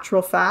using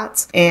natural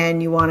fats,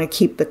 and you want to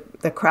keep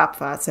the crap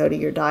fats out of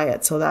your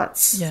diet. So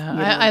that's...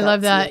 I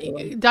love that.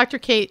 Dr.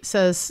 Kate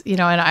says, and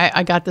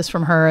I got this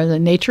from her, that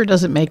nature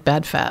doesn't make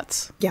bad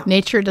fats. Yeah.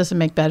 Nature doesn't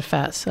make bad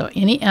fats. So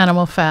any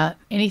animal fat,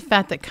 any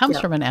fat that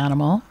comes from an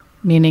animal,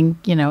 meaning,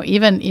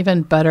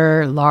 even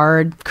butter,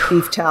 lard,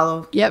 beef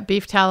tallow. Yep,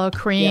 beef tallow,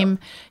 cream.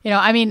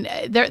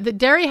 Yep. The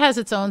dairy has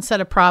its own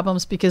set of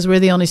problems because we're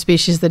the only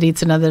species that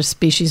eats another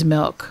species'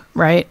 milk,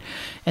 right?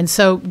 And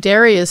so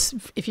dairy is,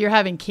 if you're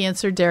having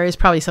cancer, dairy is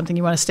probably something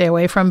you want to stay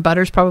away from.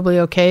 Butter's probably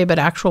okay, but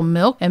actual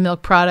milk and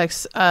milk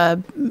products,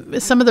 some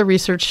of the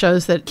research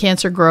shows that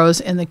cancer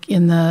grows in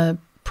the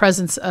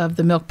presence of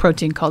the milk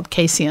protein called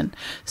casein.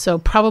 So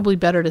probably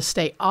better to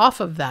stay off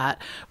of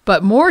that.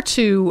 But more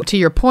to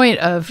your point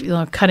of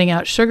cutting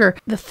out sugar.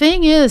 The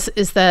thing is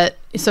that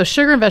so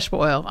sugar and vegetable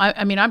oil,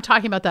 I'm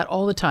talking about that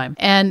all the time.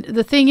 And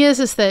the thing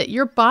is that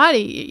your body,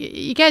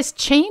 you guys,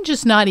 change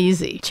is not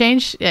easy.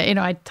 Change,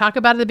 I talk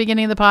about it at the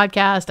beginning of the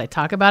podcast. I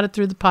talk about it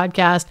through the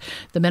podcast.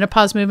 The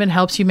menopause movement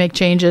helps you make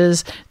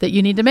changes that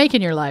you need to make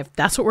in your life.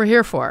 That's what we're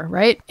here for,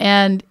 right?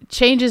 And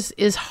change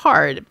is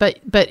hard, but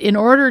in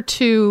order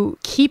to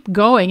keep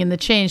going in the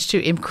change, to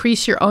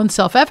increase your own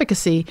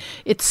self-efficacy,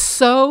 it's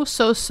so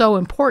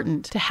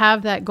important to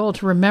have that goal,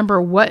 to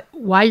remember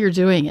why you're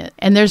doing it.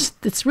 And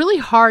it's really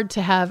hard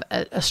to have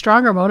a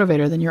stronger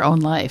motivator than your own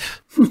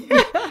life.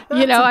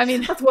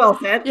 That's well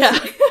said. Yeah.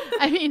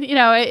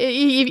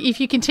 If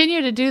you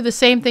continue to do the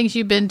same things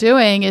you've been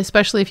doing,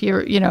 especially if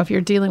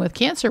you're dealing with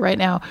cancer right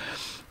now,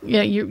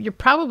 you're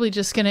probably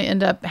just going to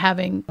end up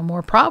having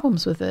more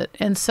problems with it.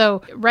 And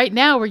so right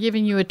now we're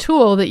giving you a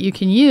tool that you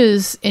can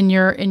use in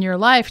your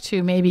life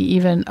to maybe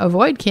even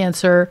avoid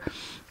cancer.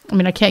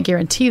 I can't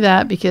guarantee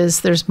that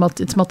because it's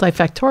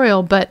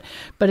multifactorial, but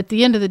at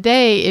the end of the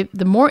day,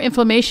 the more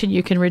inflammation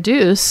you can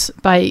reduce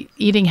by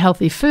eating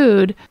healthy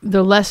food,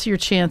 the less your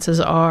chances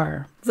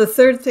are. The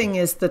third thing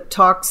is the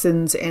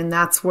toxins, and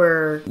that's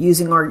where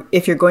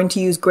if you're going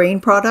to use grain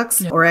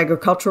products or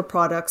agricultural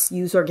products,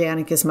 use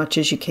organic as much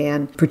as you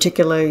can,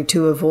 particularly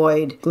to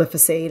avoid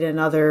glyphosate and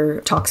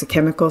other toxic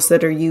chemicals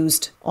that are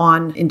used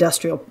on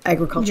industrial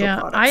agricultural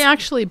products. I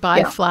actually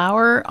buy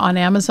flour on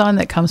Amazon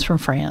that comes from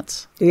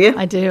France. Do you?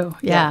 I do.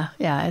 Yeah.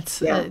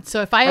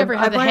 So if I ever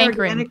have the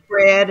hankering. I buy organic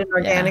bread and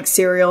organic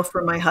cereal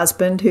for my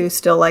husband, who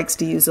still likes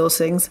to use those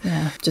things,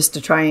 just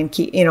to try and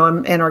keep,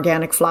 and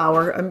organic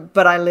flour.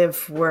 But I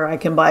live where I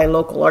can buy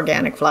local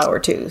organic flour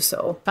too.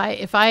 So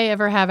if I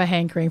ever have a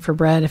hankering for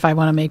bread, if I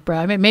want to make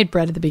bread, I made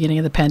bread at the beginning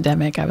of the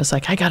pandemic. I was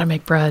like, I got to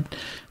make bread.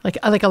 Like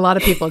a lot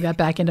of people got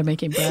back into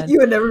making bread.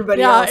 You and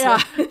everybody else.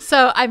 Yeah.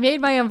 So I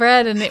made my own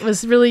bread and it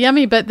was really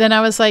yummy. But then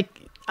I was like,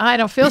 I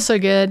don't feel so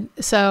good.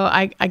 So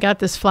I got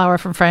this flour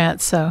from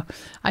France. So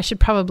I should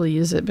probably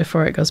use it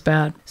before it goes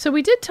bad. So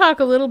we did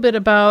talk a little bit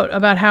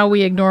about how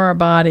we ignore our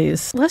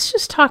bodies.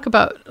 Let's talk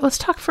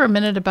for a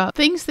minute about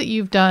things that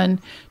you've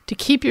done to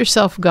keep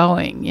yourself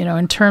going,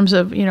 in terms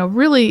of,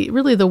 really,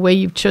 really the way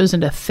you've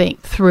chosen to think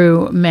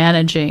through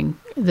managing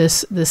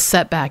this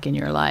setback in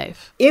your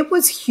life. It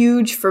was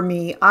huge for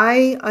me.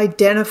 I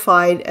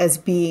identified as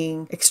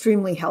being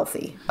extremely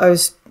healthy. I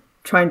was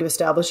trying to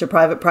establish a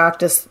private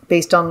practice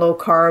based on low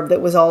carb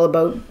that was all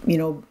about,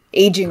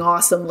 aging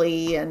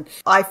awesomely. And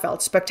I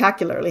felt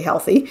spectacularly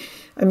healthy.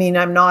 I mean,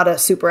 I'm not a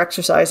super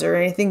exerciser or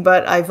anything,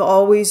 but I've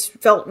always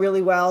felt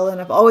really well. And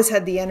I've always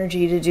had the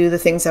energy to do the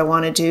things I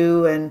want to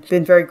do and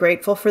been very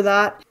grateful for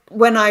that.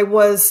 When I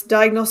was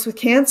diagnosed with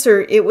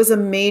cancer, it was a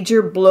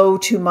major blow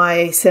to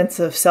my sense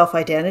of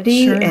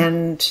self-identity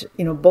and,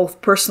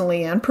 both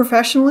personally and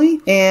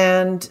professionally.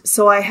 And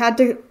so I had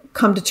to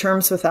come to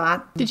terms with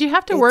that. Did you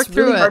have to work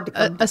through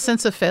a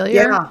sense of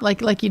failure? Yeah.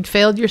 Like you'd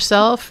failed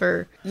yourself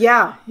or?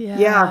 Yeah.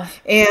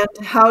 And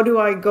how do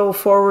I go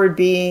forward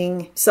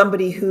being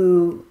somebody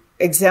who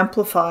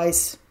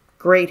exemplifies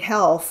great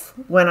health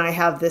when I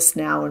have this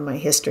now in my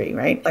history,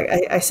 right? Like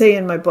I say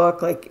in my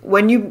book, like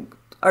when you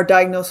are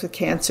diagnosed with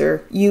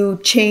cancer, you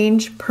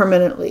change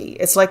permanently.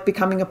 It's like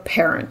becoming a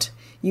parent.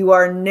 You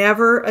are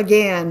never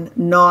again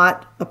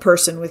not a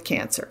person with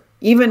cancer.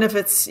 Even if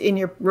it's in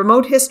your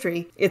remote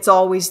history, it's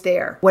always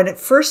there. When it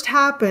first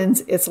happens,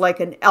 it's like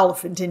an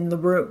elephant in the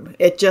room.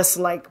 It just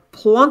like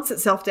plunks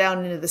itself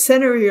down into the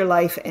center of your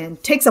life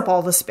and takes up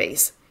all the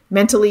space,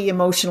 mentally,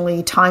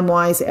 emotionally,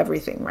 time-wise,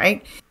 everything,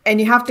 right? And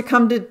you have to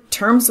come to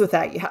terms with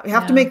that. You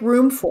have to make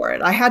room for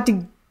it. I had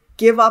to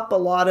give up a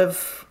lot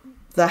of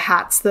the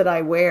hats that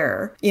I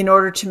wear in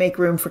order to make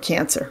room for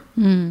cancer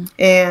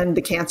and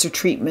the cancer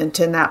treatment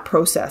and that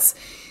process.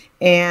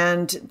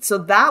 And so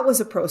that was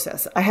a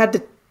process. I had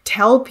to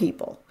tell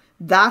people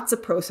that's a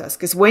process,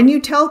 because when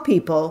you tell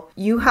people,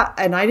 you have,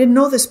 and I didn't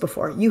know this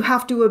before, you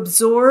have to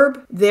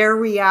absorb their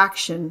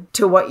reaction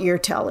to what you're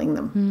telling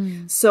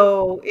them.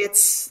 So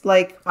it's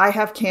like, I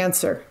have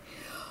cancer.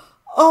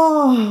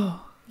 Oh,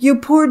 you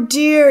poor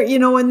dear,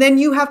 and then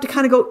you have to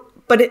kind of go,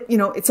 but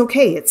it's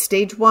okay. It's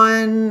stage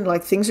 1,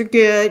 like things are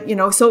good,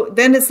 so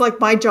then it's like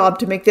my job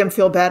to make them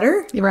feel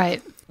better.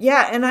 Right.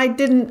 Yeah. And I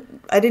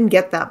didn't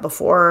get that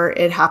before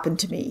it happened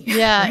to me.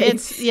 Yeah. Right?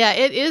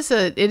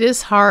 It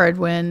is hard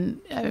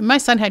when my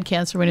son had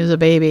cancer when he was a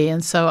baby.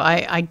 And so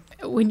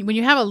when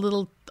you have a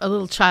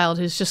little child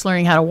who's just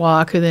learning how to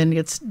walk, who then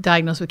gets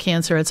diagnosed with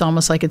cancer, it's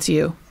almost like it's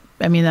you.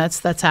 I mean,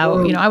 that's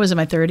how, I was in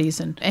my 30s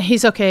and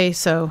he's okay.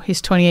 So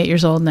he's 28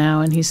 years old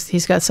now and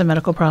he's got some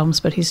medical problems,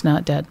 but he's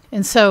not dead.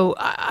 And so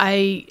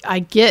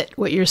I get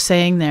what you're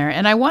saying there.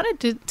 And I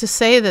wanted to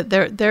say that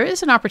there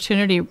is an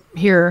opportunity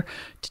here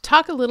to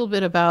talk a little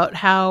bit about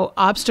how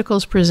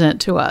obstacles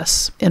present to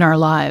us in our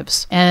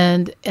lives.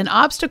 And an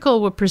obstacle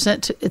will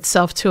present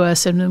itself to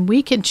us, and then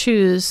we can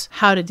choose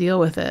how to deal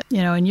with it.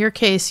 In your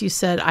case, you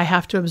said, I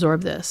have to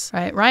absorb this,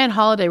 right? Ryan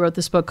Holiday wrote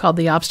this book called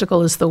The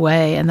Obstacle is the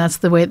Way, and that's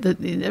the way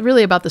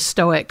really about the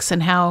Stoics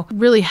and how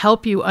really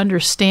help you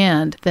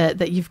understand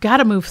that you've got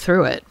to move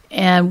through it.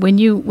 And when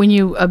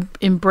you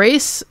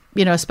embrace,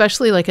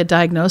 especially like a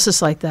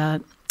diagnosis like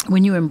that,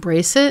 when you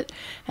embrace it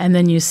and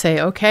then you say,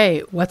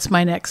 okay, what's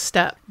my next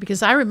step?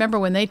 Because I remember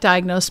when they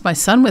diagnosed my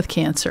son with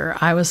cancer,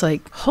 I was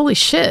like, holy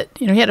shit,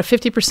 he had a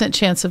 50%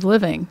 chance of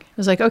living. I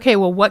was like, okay,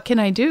 well, what can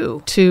I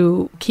do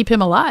to keep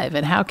him alive?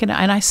 And how can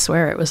I, and I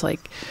swear it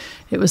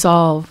was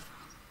all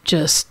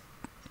just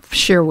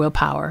sheer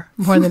willpower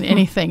more than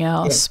anything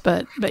else.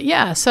 But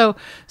yeah, so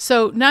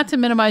not to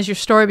minimize your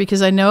story,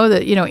 because I know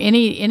that,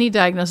 any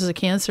diagnosis of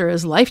cancer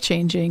is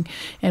life-changing.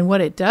 And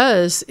what it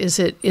does is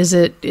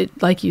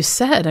it like you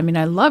said, I mean,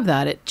 I love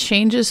that. It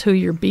changes who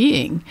you're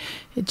being.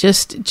 It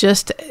just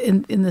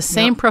in the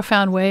same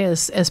profound way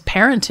as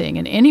parenting,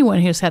 and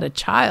anyone who's had a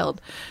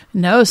child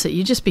knows that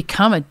you just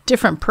become a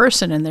different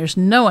person, and there's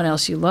no one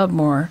else you love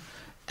more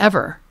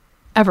ever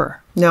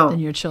than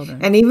your children.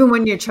 And even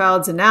when your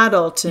child's an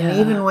adult, and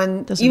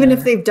even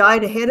if they've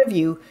died ahead of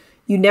you,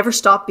 you never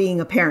stop being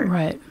a parent.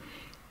 Right.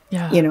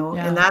 Yeah.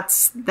 And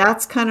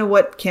that's kind of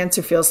what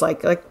cancer feels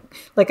like.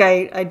 Like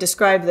I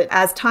described that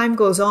as time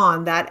goes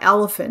on, that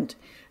elephant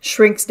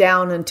shrinks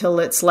down until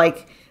it's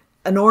like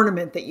an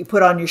ornament that you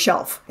put on your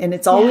shelf, and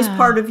it's always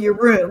part of your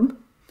room.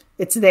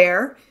 It's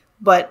there,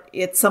 but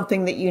it's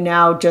something that you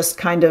now just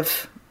kind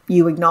of,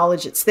 you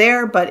acknowledge it's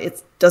there, but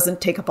it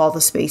doesn't take up all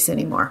the space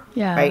anymore.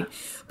 Yeah. Right.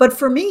 But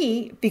for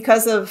me,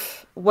 because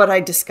of what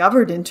I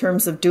discovered in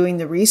terms of doing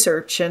the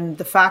research and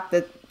the fact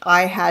that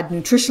I had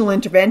nutritional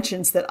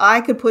interventions that I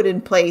could put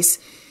in place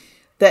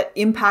that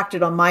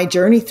impacted on my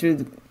journey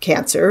through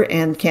cancer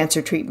and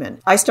cancer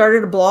treatment, I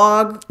started a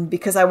blog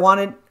because I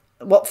wanted,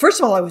 well, first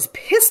of all, I was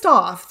pissed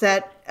off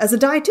that as a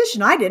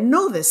dietitian, I didn't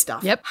know this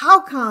stuff. Yep. How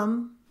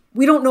come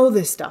we don't know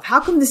this stuff? How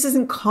come this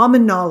isn't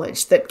common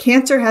knowledge that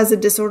cancer has a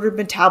disordered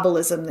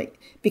metabolism? That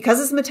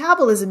because it's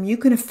metabolism, you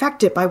can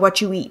affect it by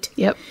what you eat.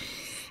 Yep.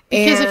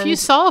 Because if you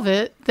solve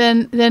it,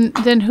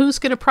 then who's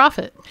going to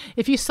profit?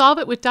 If you solve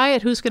it with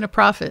diet, who's going to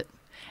profit?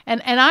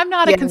 And I'm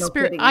not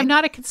I'm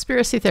not a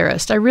conspiracy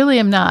theorist. I really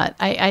am not.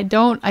 I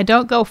don't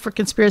go for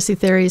conspiracy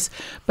theories,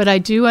 but I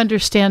do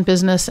understand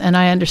business and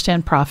I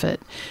understand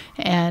profit.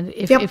 And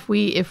if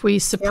we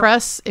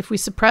suppress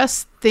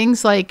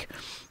things like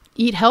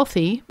eat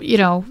healthy,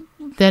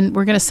 then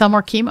we're going to sell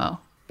more chemo.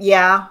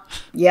 Yeah.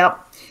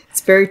 Yep. It's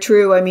very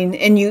true. I mean,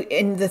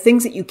 and the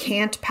things that you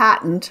can't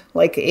patent,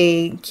 like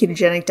a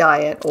ketogenic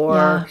diet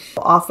or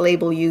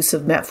off-label use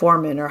of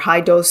metformin or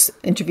high-dose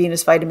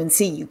intravenous vitamin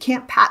C, you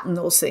can't patent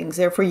those things.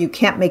 Therefore, you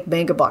can't make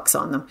megabucks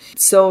on them.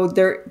 So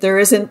there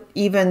isn't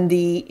even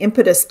the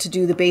impetus to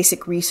do the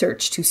basic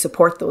research to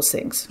support those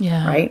things,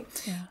 right?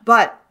 Yeah.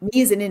 But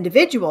me as an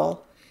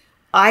individual,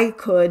 I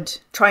could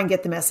try and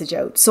get the message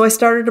out. So I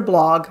started a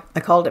blog.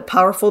 I called it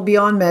Powerful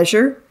Beyond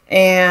Measure.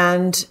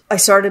 And I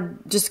started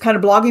just kind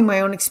of blogging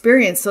my own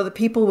experience so that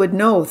people would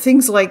know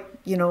things like,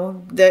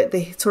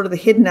 the sort of the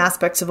hidden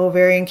aspects of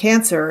ovarian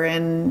cancer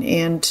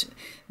and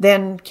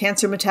then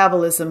cancer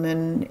metabolism.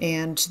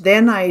 And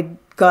then I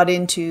got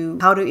into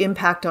how to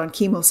impact on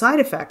chemo side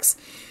effects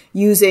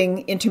using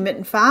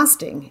intermittent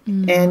fasting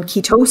and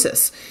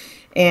ketosis,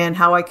 and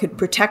how I could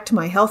protect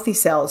my healthy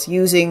cells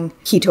using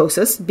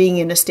ketosis, being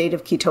in a state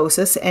of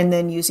ketosis, and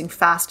then using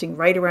fasting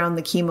right around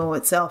the chemo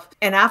itself.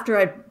 And after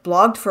I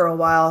blogged for a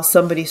while,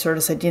 somebody sort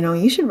of said,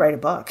 you should write a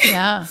book.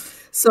 Yeah.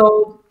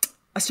 So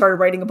I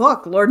started writing a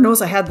book. Lord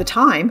knows I had the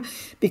time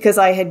because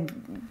I'd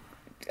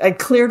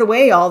cleared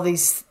away all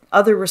these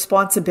other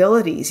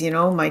responsibilities,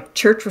 my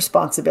church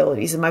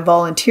responsibilities and my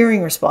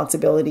volunteering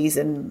responsibilities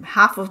and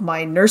half of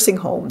my nursing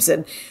homes.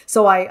 And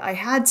so I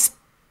had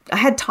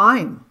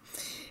time.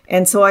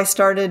 And so I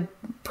started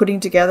putting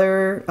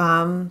together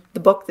the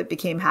book that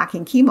became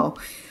Hacking Chemo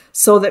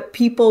so that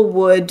people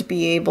would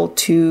be able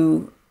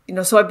to,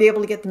 so I'd be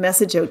able to get the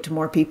message out to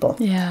more people.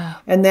 Yeah.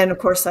 And then, of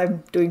course,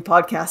 I'm doing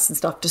podcasts and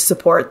stuff to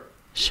support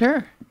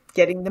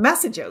getting the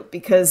message out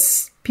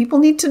because people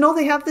need to know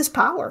they have this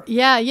power.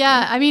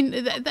 Yeah. I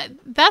mean,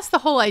 that's the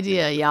whole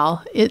idea,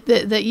 y'all,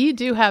 that you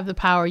do have the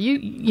power.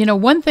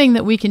 One thing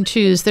that we can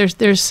choose,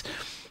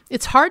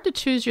 it's hard to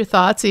choose your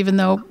thoughts, even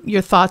though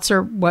your thoughts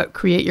are what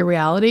create your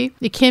reality.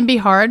 It can be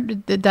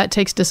hard. That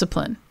takes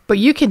discipline. But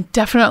you can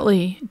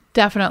definitely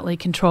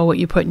control what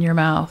you put in your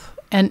mouth.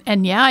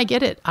 And yeah, I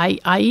get it. I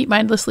eat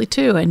mindlessly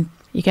too. And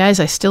you guys,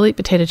 I still eat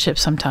potato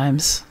chips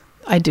sometimes.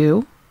 I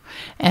do.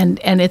 And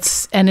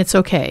it's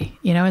okay.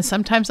 And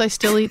sometimes I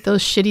still eat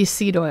those shitty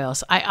seed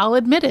oils. I'll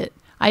admit it.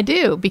 I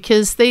do,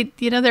 because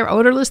they're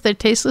odorless, they're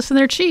tasteless, and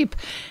they're cheap.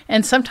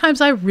 And sometimes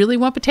I really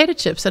want potato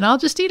chips and I'll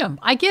just eat them.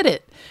 I get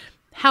it.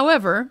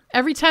 However,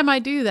 every time I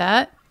do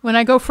that, when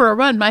I go for a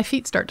run, my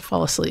feet start to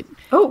fall asleep.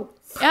 Oh,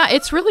 yeah,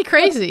 it's really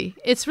crazy.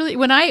 It's really,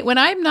 when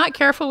I'm not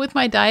careful with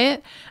my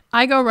diet,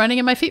 I go running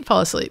and my feet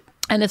fall asleep.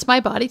 And it's my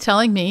body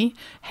telling me,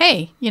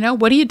 hey,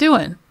 what are you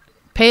doing?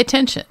 Pay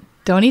attention.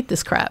 Don't eat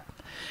this crap.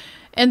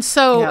 And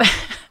so,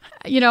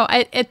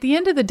 at the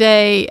end of the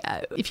day,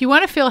 if you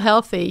want to feel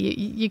healthy,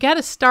 you got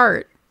to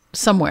start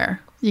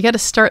somewhere.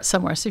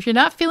 So if you're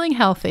not feeling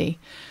healthy,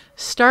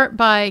 start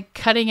by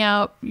cutting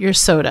out your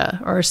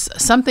soda or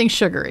something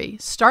sugary.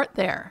 Start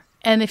there.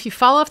 And if you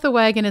fall off the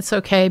wagon, it's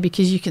okay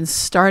because you can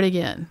start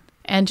again.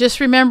 And just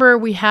remember,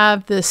 we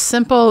have this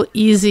simple,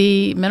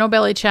 easy Mental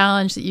Belly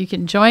challenge that you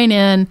can join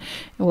in.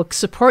 It will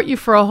support you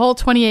for a whole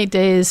 28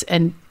 days,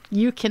 and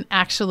you can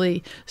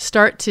actually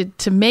start to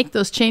make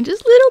those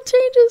changes, little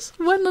changes,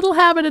 one little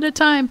habit at a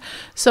time.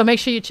 So make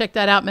sure you check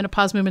that out,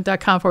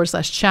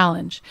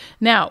 menopausemovement.com/challenge.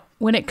 Now,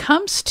 when it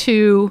comes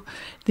to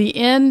the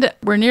end,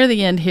 we're near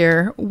the end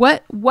here.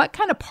 What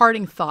kind of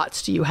parting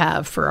thoughts do you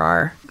have for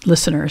our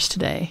listeners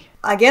today?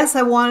 I guess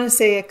I want to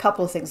say a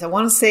couple of things. I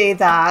want to say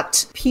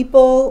that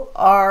people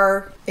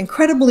are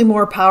incredibly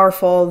more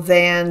powerful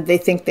than they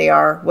think they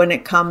are when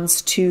it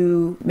comes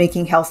to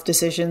making health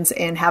decisions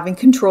and having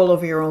control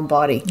over your own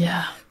body.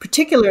 Yeah.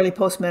 Particularly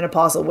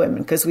postmenopausal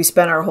women, because we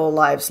spend our whole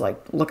lives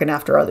like looking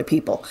after other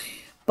people.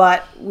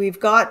 But we've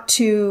got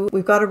to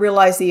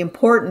realize the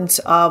importance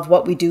of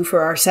what we do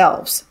for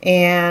ourselves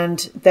and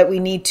that we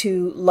need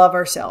to love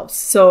ourselves.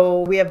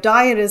 So we have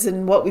diet as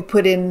in what we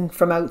put in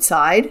from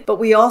outside, but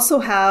we also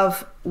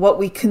have what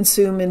we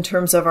consume in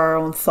terms of our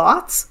own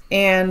thoughts.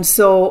 And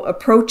so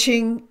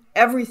approaching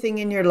everything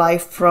in your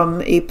life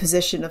from a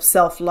position of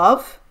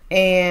self-love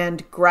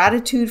and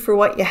gratitude for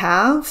what you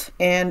have,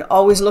 and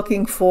always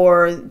looking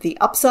for the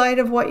upside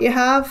of what you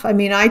have. I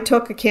mean, I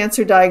took a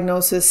cancer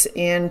diagnosis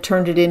and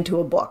turned it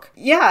into a book.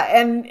 Yeah,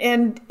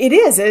 and it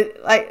is.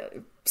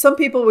 Some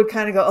people would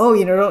kind of go,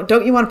 oh,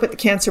 don't you want to put the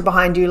cancer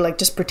behind you? Like,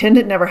 just pretend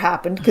it never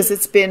happened, because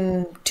it's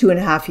been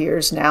 2.5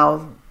 years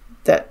now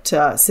that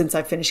since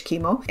I finished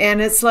chemo.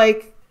 And it's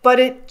like, but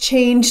it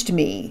changed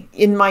me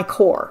in my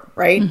core,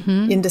 right?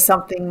 Into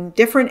something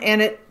different.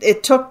 And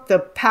it took the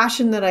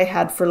passion that I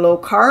had for low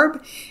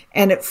carb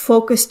and it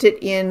focused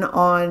it in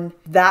on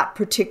that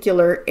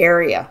particular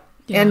area.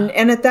 Yeah.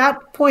 And at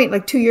that point,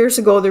 like 2 years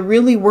ago, there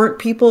really weren't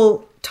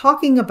people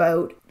talking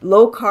about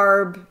low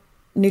carb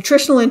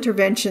nutritional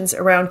interventions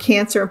around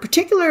cancer, and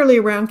particularly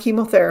around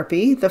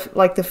chemotherapy,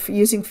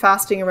 using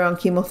fasting around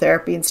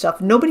chemotherapy and stuff.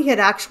 Nobody had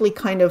actually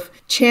kind of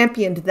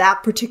championed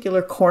that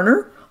particular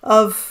corner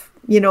of,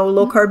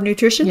 low carb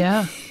nutrition.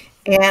 Yeah.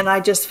 And I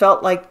just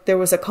felt like there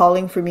was a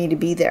calling for me to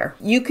be there.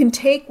 You can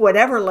take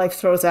whatever life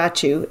throws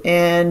at you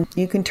and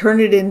you can turn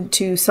it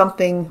into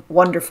something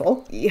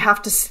wonderful. You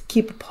have to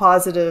keep a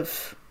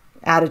positive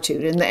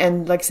attitude.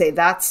 And like I say,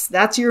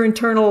 that's your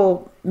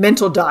internal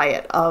mental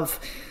diet of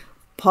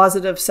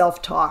positive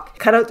self-talk.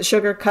 Cut out the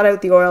sugar, cut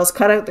out the oils,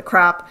 cut out the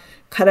crap,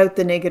 cut out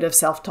the negative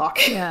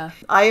self-talk. Yeah.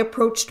 I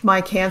approached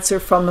my cancer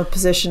from a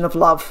position of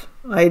love.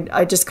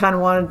 I just kind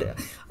of wanted,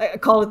 I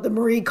call it the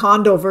Marie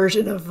Kondo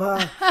version of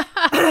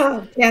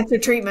cancer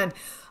treatment.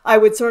 I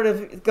would sort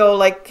of go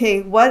like,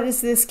 hey, what is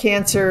this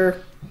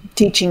cancer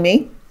teaching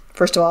me,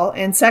 first of all?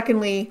 And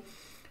secondly,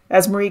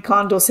 as Marie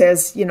Kondo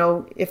says,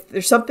 if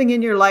there's something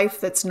in your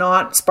life that's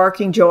not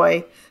sparking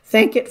joy,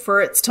 thank it for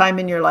its time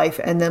in your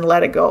life and then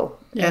let it go.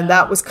 Yeah. And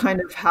that was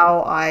kind of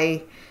how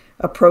I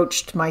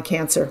approached my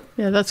cancer.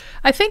 Yeah,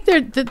 I think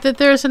that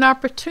there's an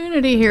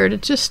opportunity here to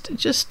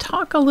just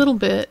talk a little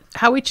bit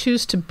how we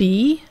choose to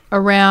be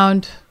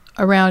around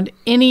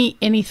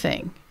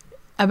anything.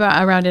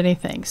 Around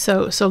anything.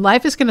 So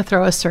life is going to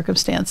throw us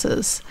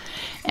circumstances,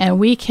 and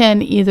we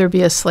can either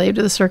be a slave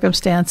to the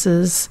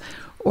circumstances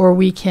or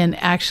we can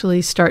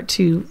actually start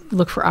to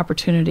look for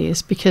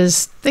opportunities,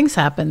 because things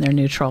happen. They're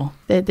neutral.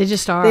 They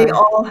just are.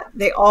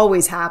 They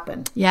always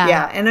happen. Yeah.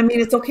 Yeah. And I mean,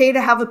 it's okay to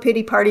have a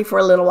pity party for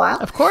a little while.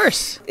 Of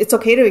course. It's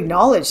okay to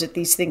acknowledge that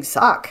these things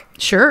suck.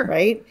 Sure.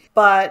 Right?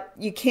 But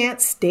you can't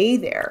stay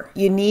there.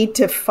 You need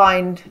to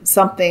find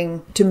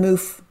something to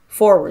move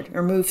forward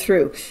or move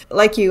through.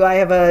 Like you,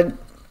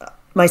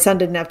 my son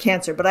didn't have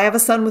cancer, but I have a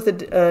son with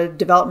a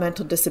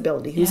developmental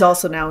disability who's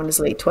also now in his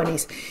late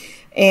 20s.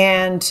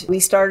 And we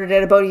started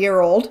at about a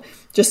year old,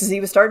 just as he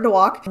was starting to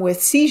walk,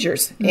 with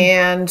seizures.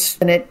 And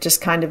it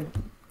just kind of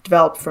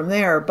developed from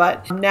there.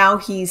 But now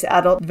he's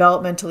adult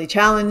developmentally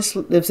challenged,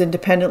 lives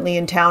independently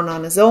in town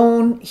on his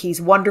own. He's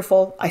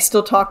wonderful. I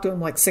still talk to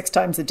him like 6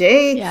 times a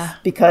day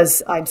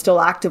because I'm still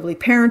actively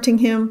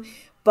parenting him.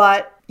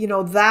 But,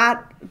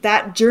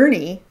 that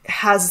journey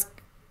has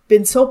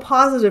been so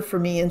positive for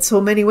me in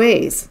so many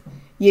ways.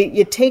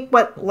 You take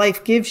what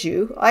life gives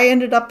you. I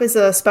ended up as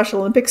a Special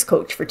Olympics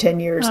coach for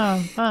 10 years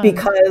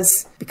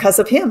because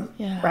of him,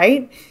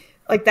 right?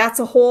 Like that's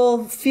a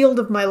whole field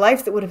of my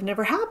life that would have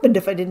never happened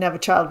if I didn't have a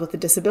child with a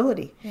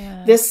disability.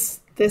 Yeah. This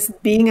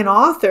being an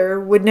author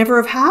would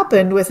never have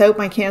happened without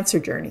my cancer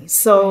journey.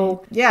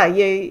 So you have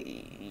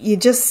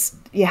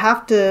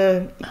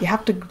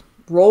to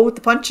roll with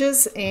the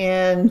punches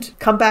and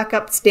come back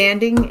up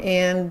standing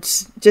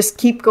and just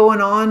keep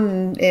going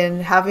on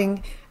and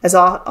having as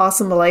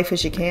awesome a life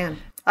as you can.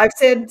 I've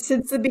said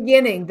since the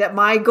beginning that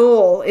my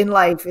goal in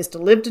life is to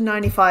live to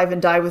 95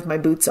 and die with my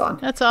boots on.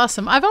 That's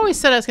awesome. I've always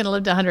said I was going to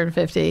live to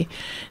 150.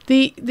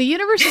 The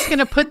universe is going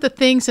to put the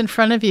things in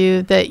front of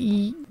you that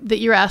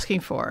you're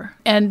asking for.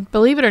 And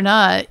believe it or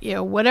not,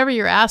 whatever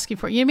you're asking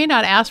for, you may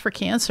not ask for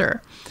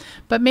cancer,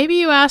 but maybe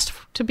you asked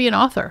to be an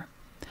author.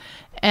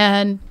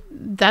 And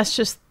that's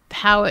just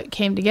how it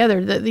came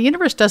together. The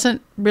universe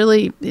doesn't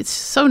really, it's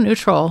so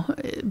neutral,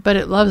 but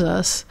it loves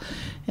us.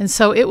 And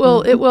so it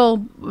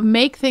will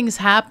make things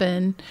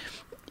happen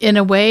in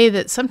a way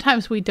that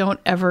sometimes we don't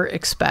ever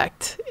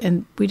expect.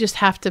 And we just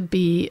have to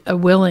be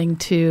willing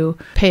to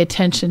pay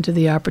attention to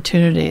the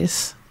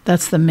opportunities.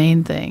 That's the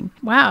main thing.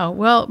 Wow.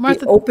 Well,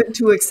 Martha. Be open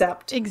to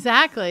accept.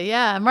 Exactly.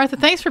 Yeah. Martha,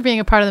 thanks for being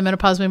a part of the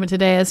menopause movement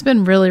today. It's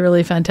been really,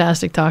 really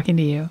fantastic talking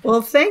to you.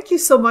 Well, thank you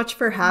so much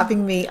for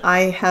having me.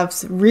 I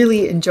have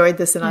really enjoyed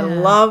this and I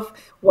love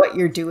what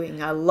you're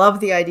doing. I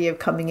love the idea of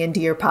coming into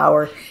your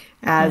power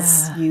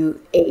as you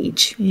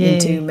age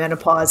into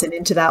menopause and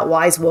into that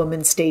wise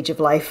woman stage of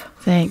life.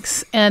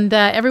 Thanks. And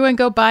everyone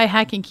go buy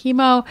Hacking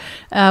Chemo.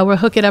 We'll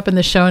hook it up in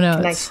the show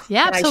notes.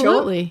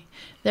 Absolutely.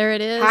 There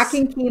it is.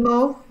 Hacking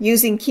Chemo,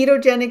 using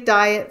ketogenic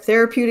diet,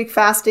 therapeutic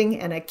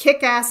fasting, and a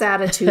kick-ass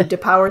attitude to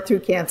power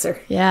through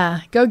cancer. Yeah,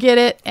 go get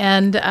it.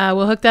 And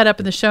we'll hook that up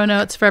in the show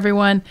notes for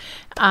everyone.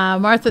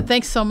 Martha,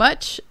 thanks so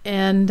much.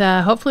 And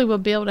hopefully we'll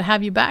be able to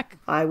have you back.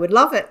 I would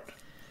love it.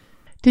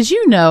 Did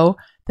you know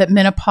that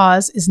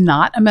menopause is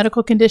not a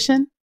medical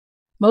condition?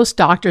 Most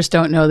doctors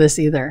don't know this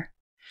either.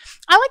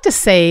 I like to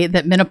say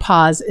that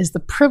menopause is the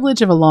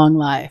privilege of a long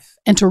life.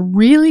 And to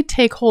really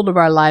take hold of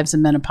our lives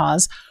in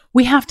menopause,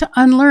 we have to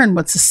unlearn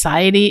what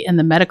society and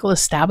the medical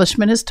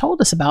establishment has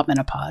told us about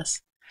menopause.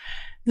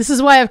 This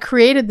is why I've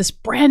created this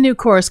brand new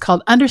course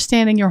called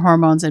Understanding Your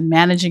Hormones and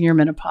Managing Your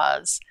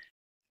Menopause.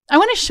 I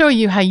want to show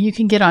you how you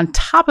can get on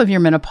top of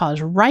your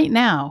menopause right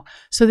now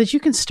so that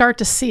you can start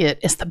to see it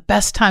as the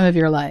best time of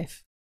your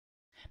life.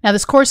 Now,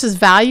 this course is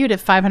valued at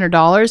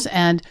 $500,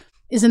 and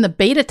is in the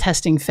beta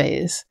testing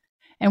phase,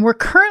 and we're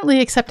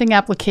currently accepting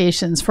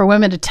applications for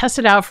women to test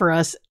it out for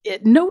us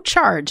at no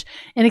charge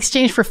in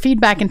exchange for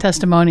feedback and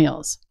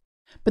testimonials.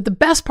 But the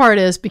best part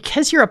is,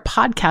 because you're a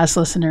podcast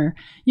listener,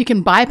 you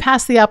can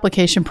bypass the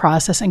application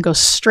process and go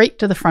straight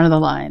to the front of the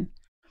line.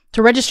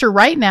 To register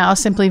right now,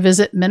 simply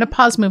visit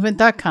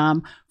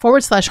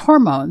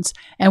menopausemovement.com/hormones,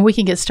 and we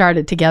can get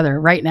started together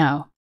right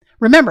now.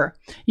 Remember,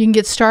 you can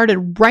get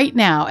started right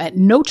now at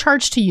no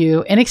charge to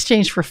you in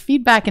exchange for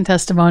feedback and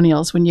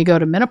testimonials when you go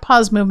to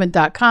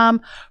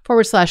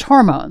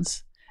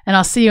menopausemovement.com/hormones. And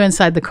I'll see you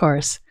inside the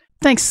course.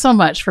 Thanks so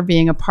much for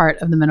being a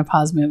part of the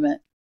Menopause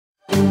Movement.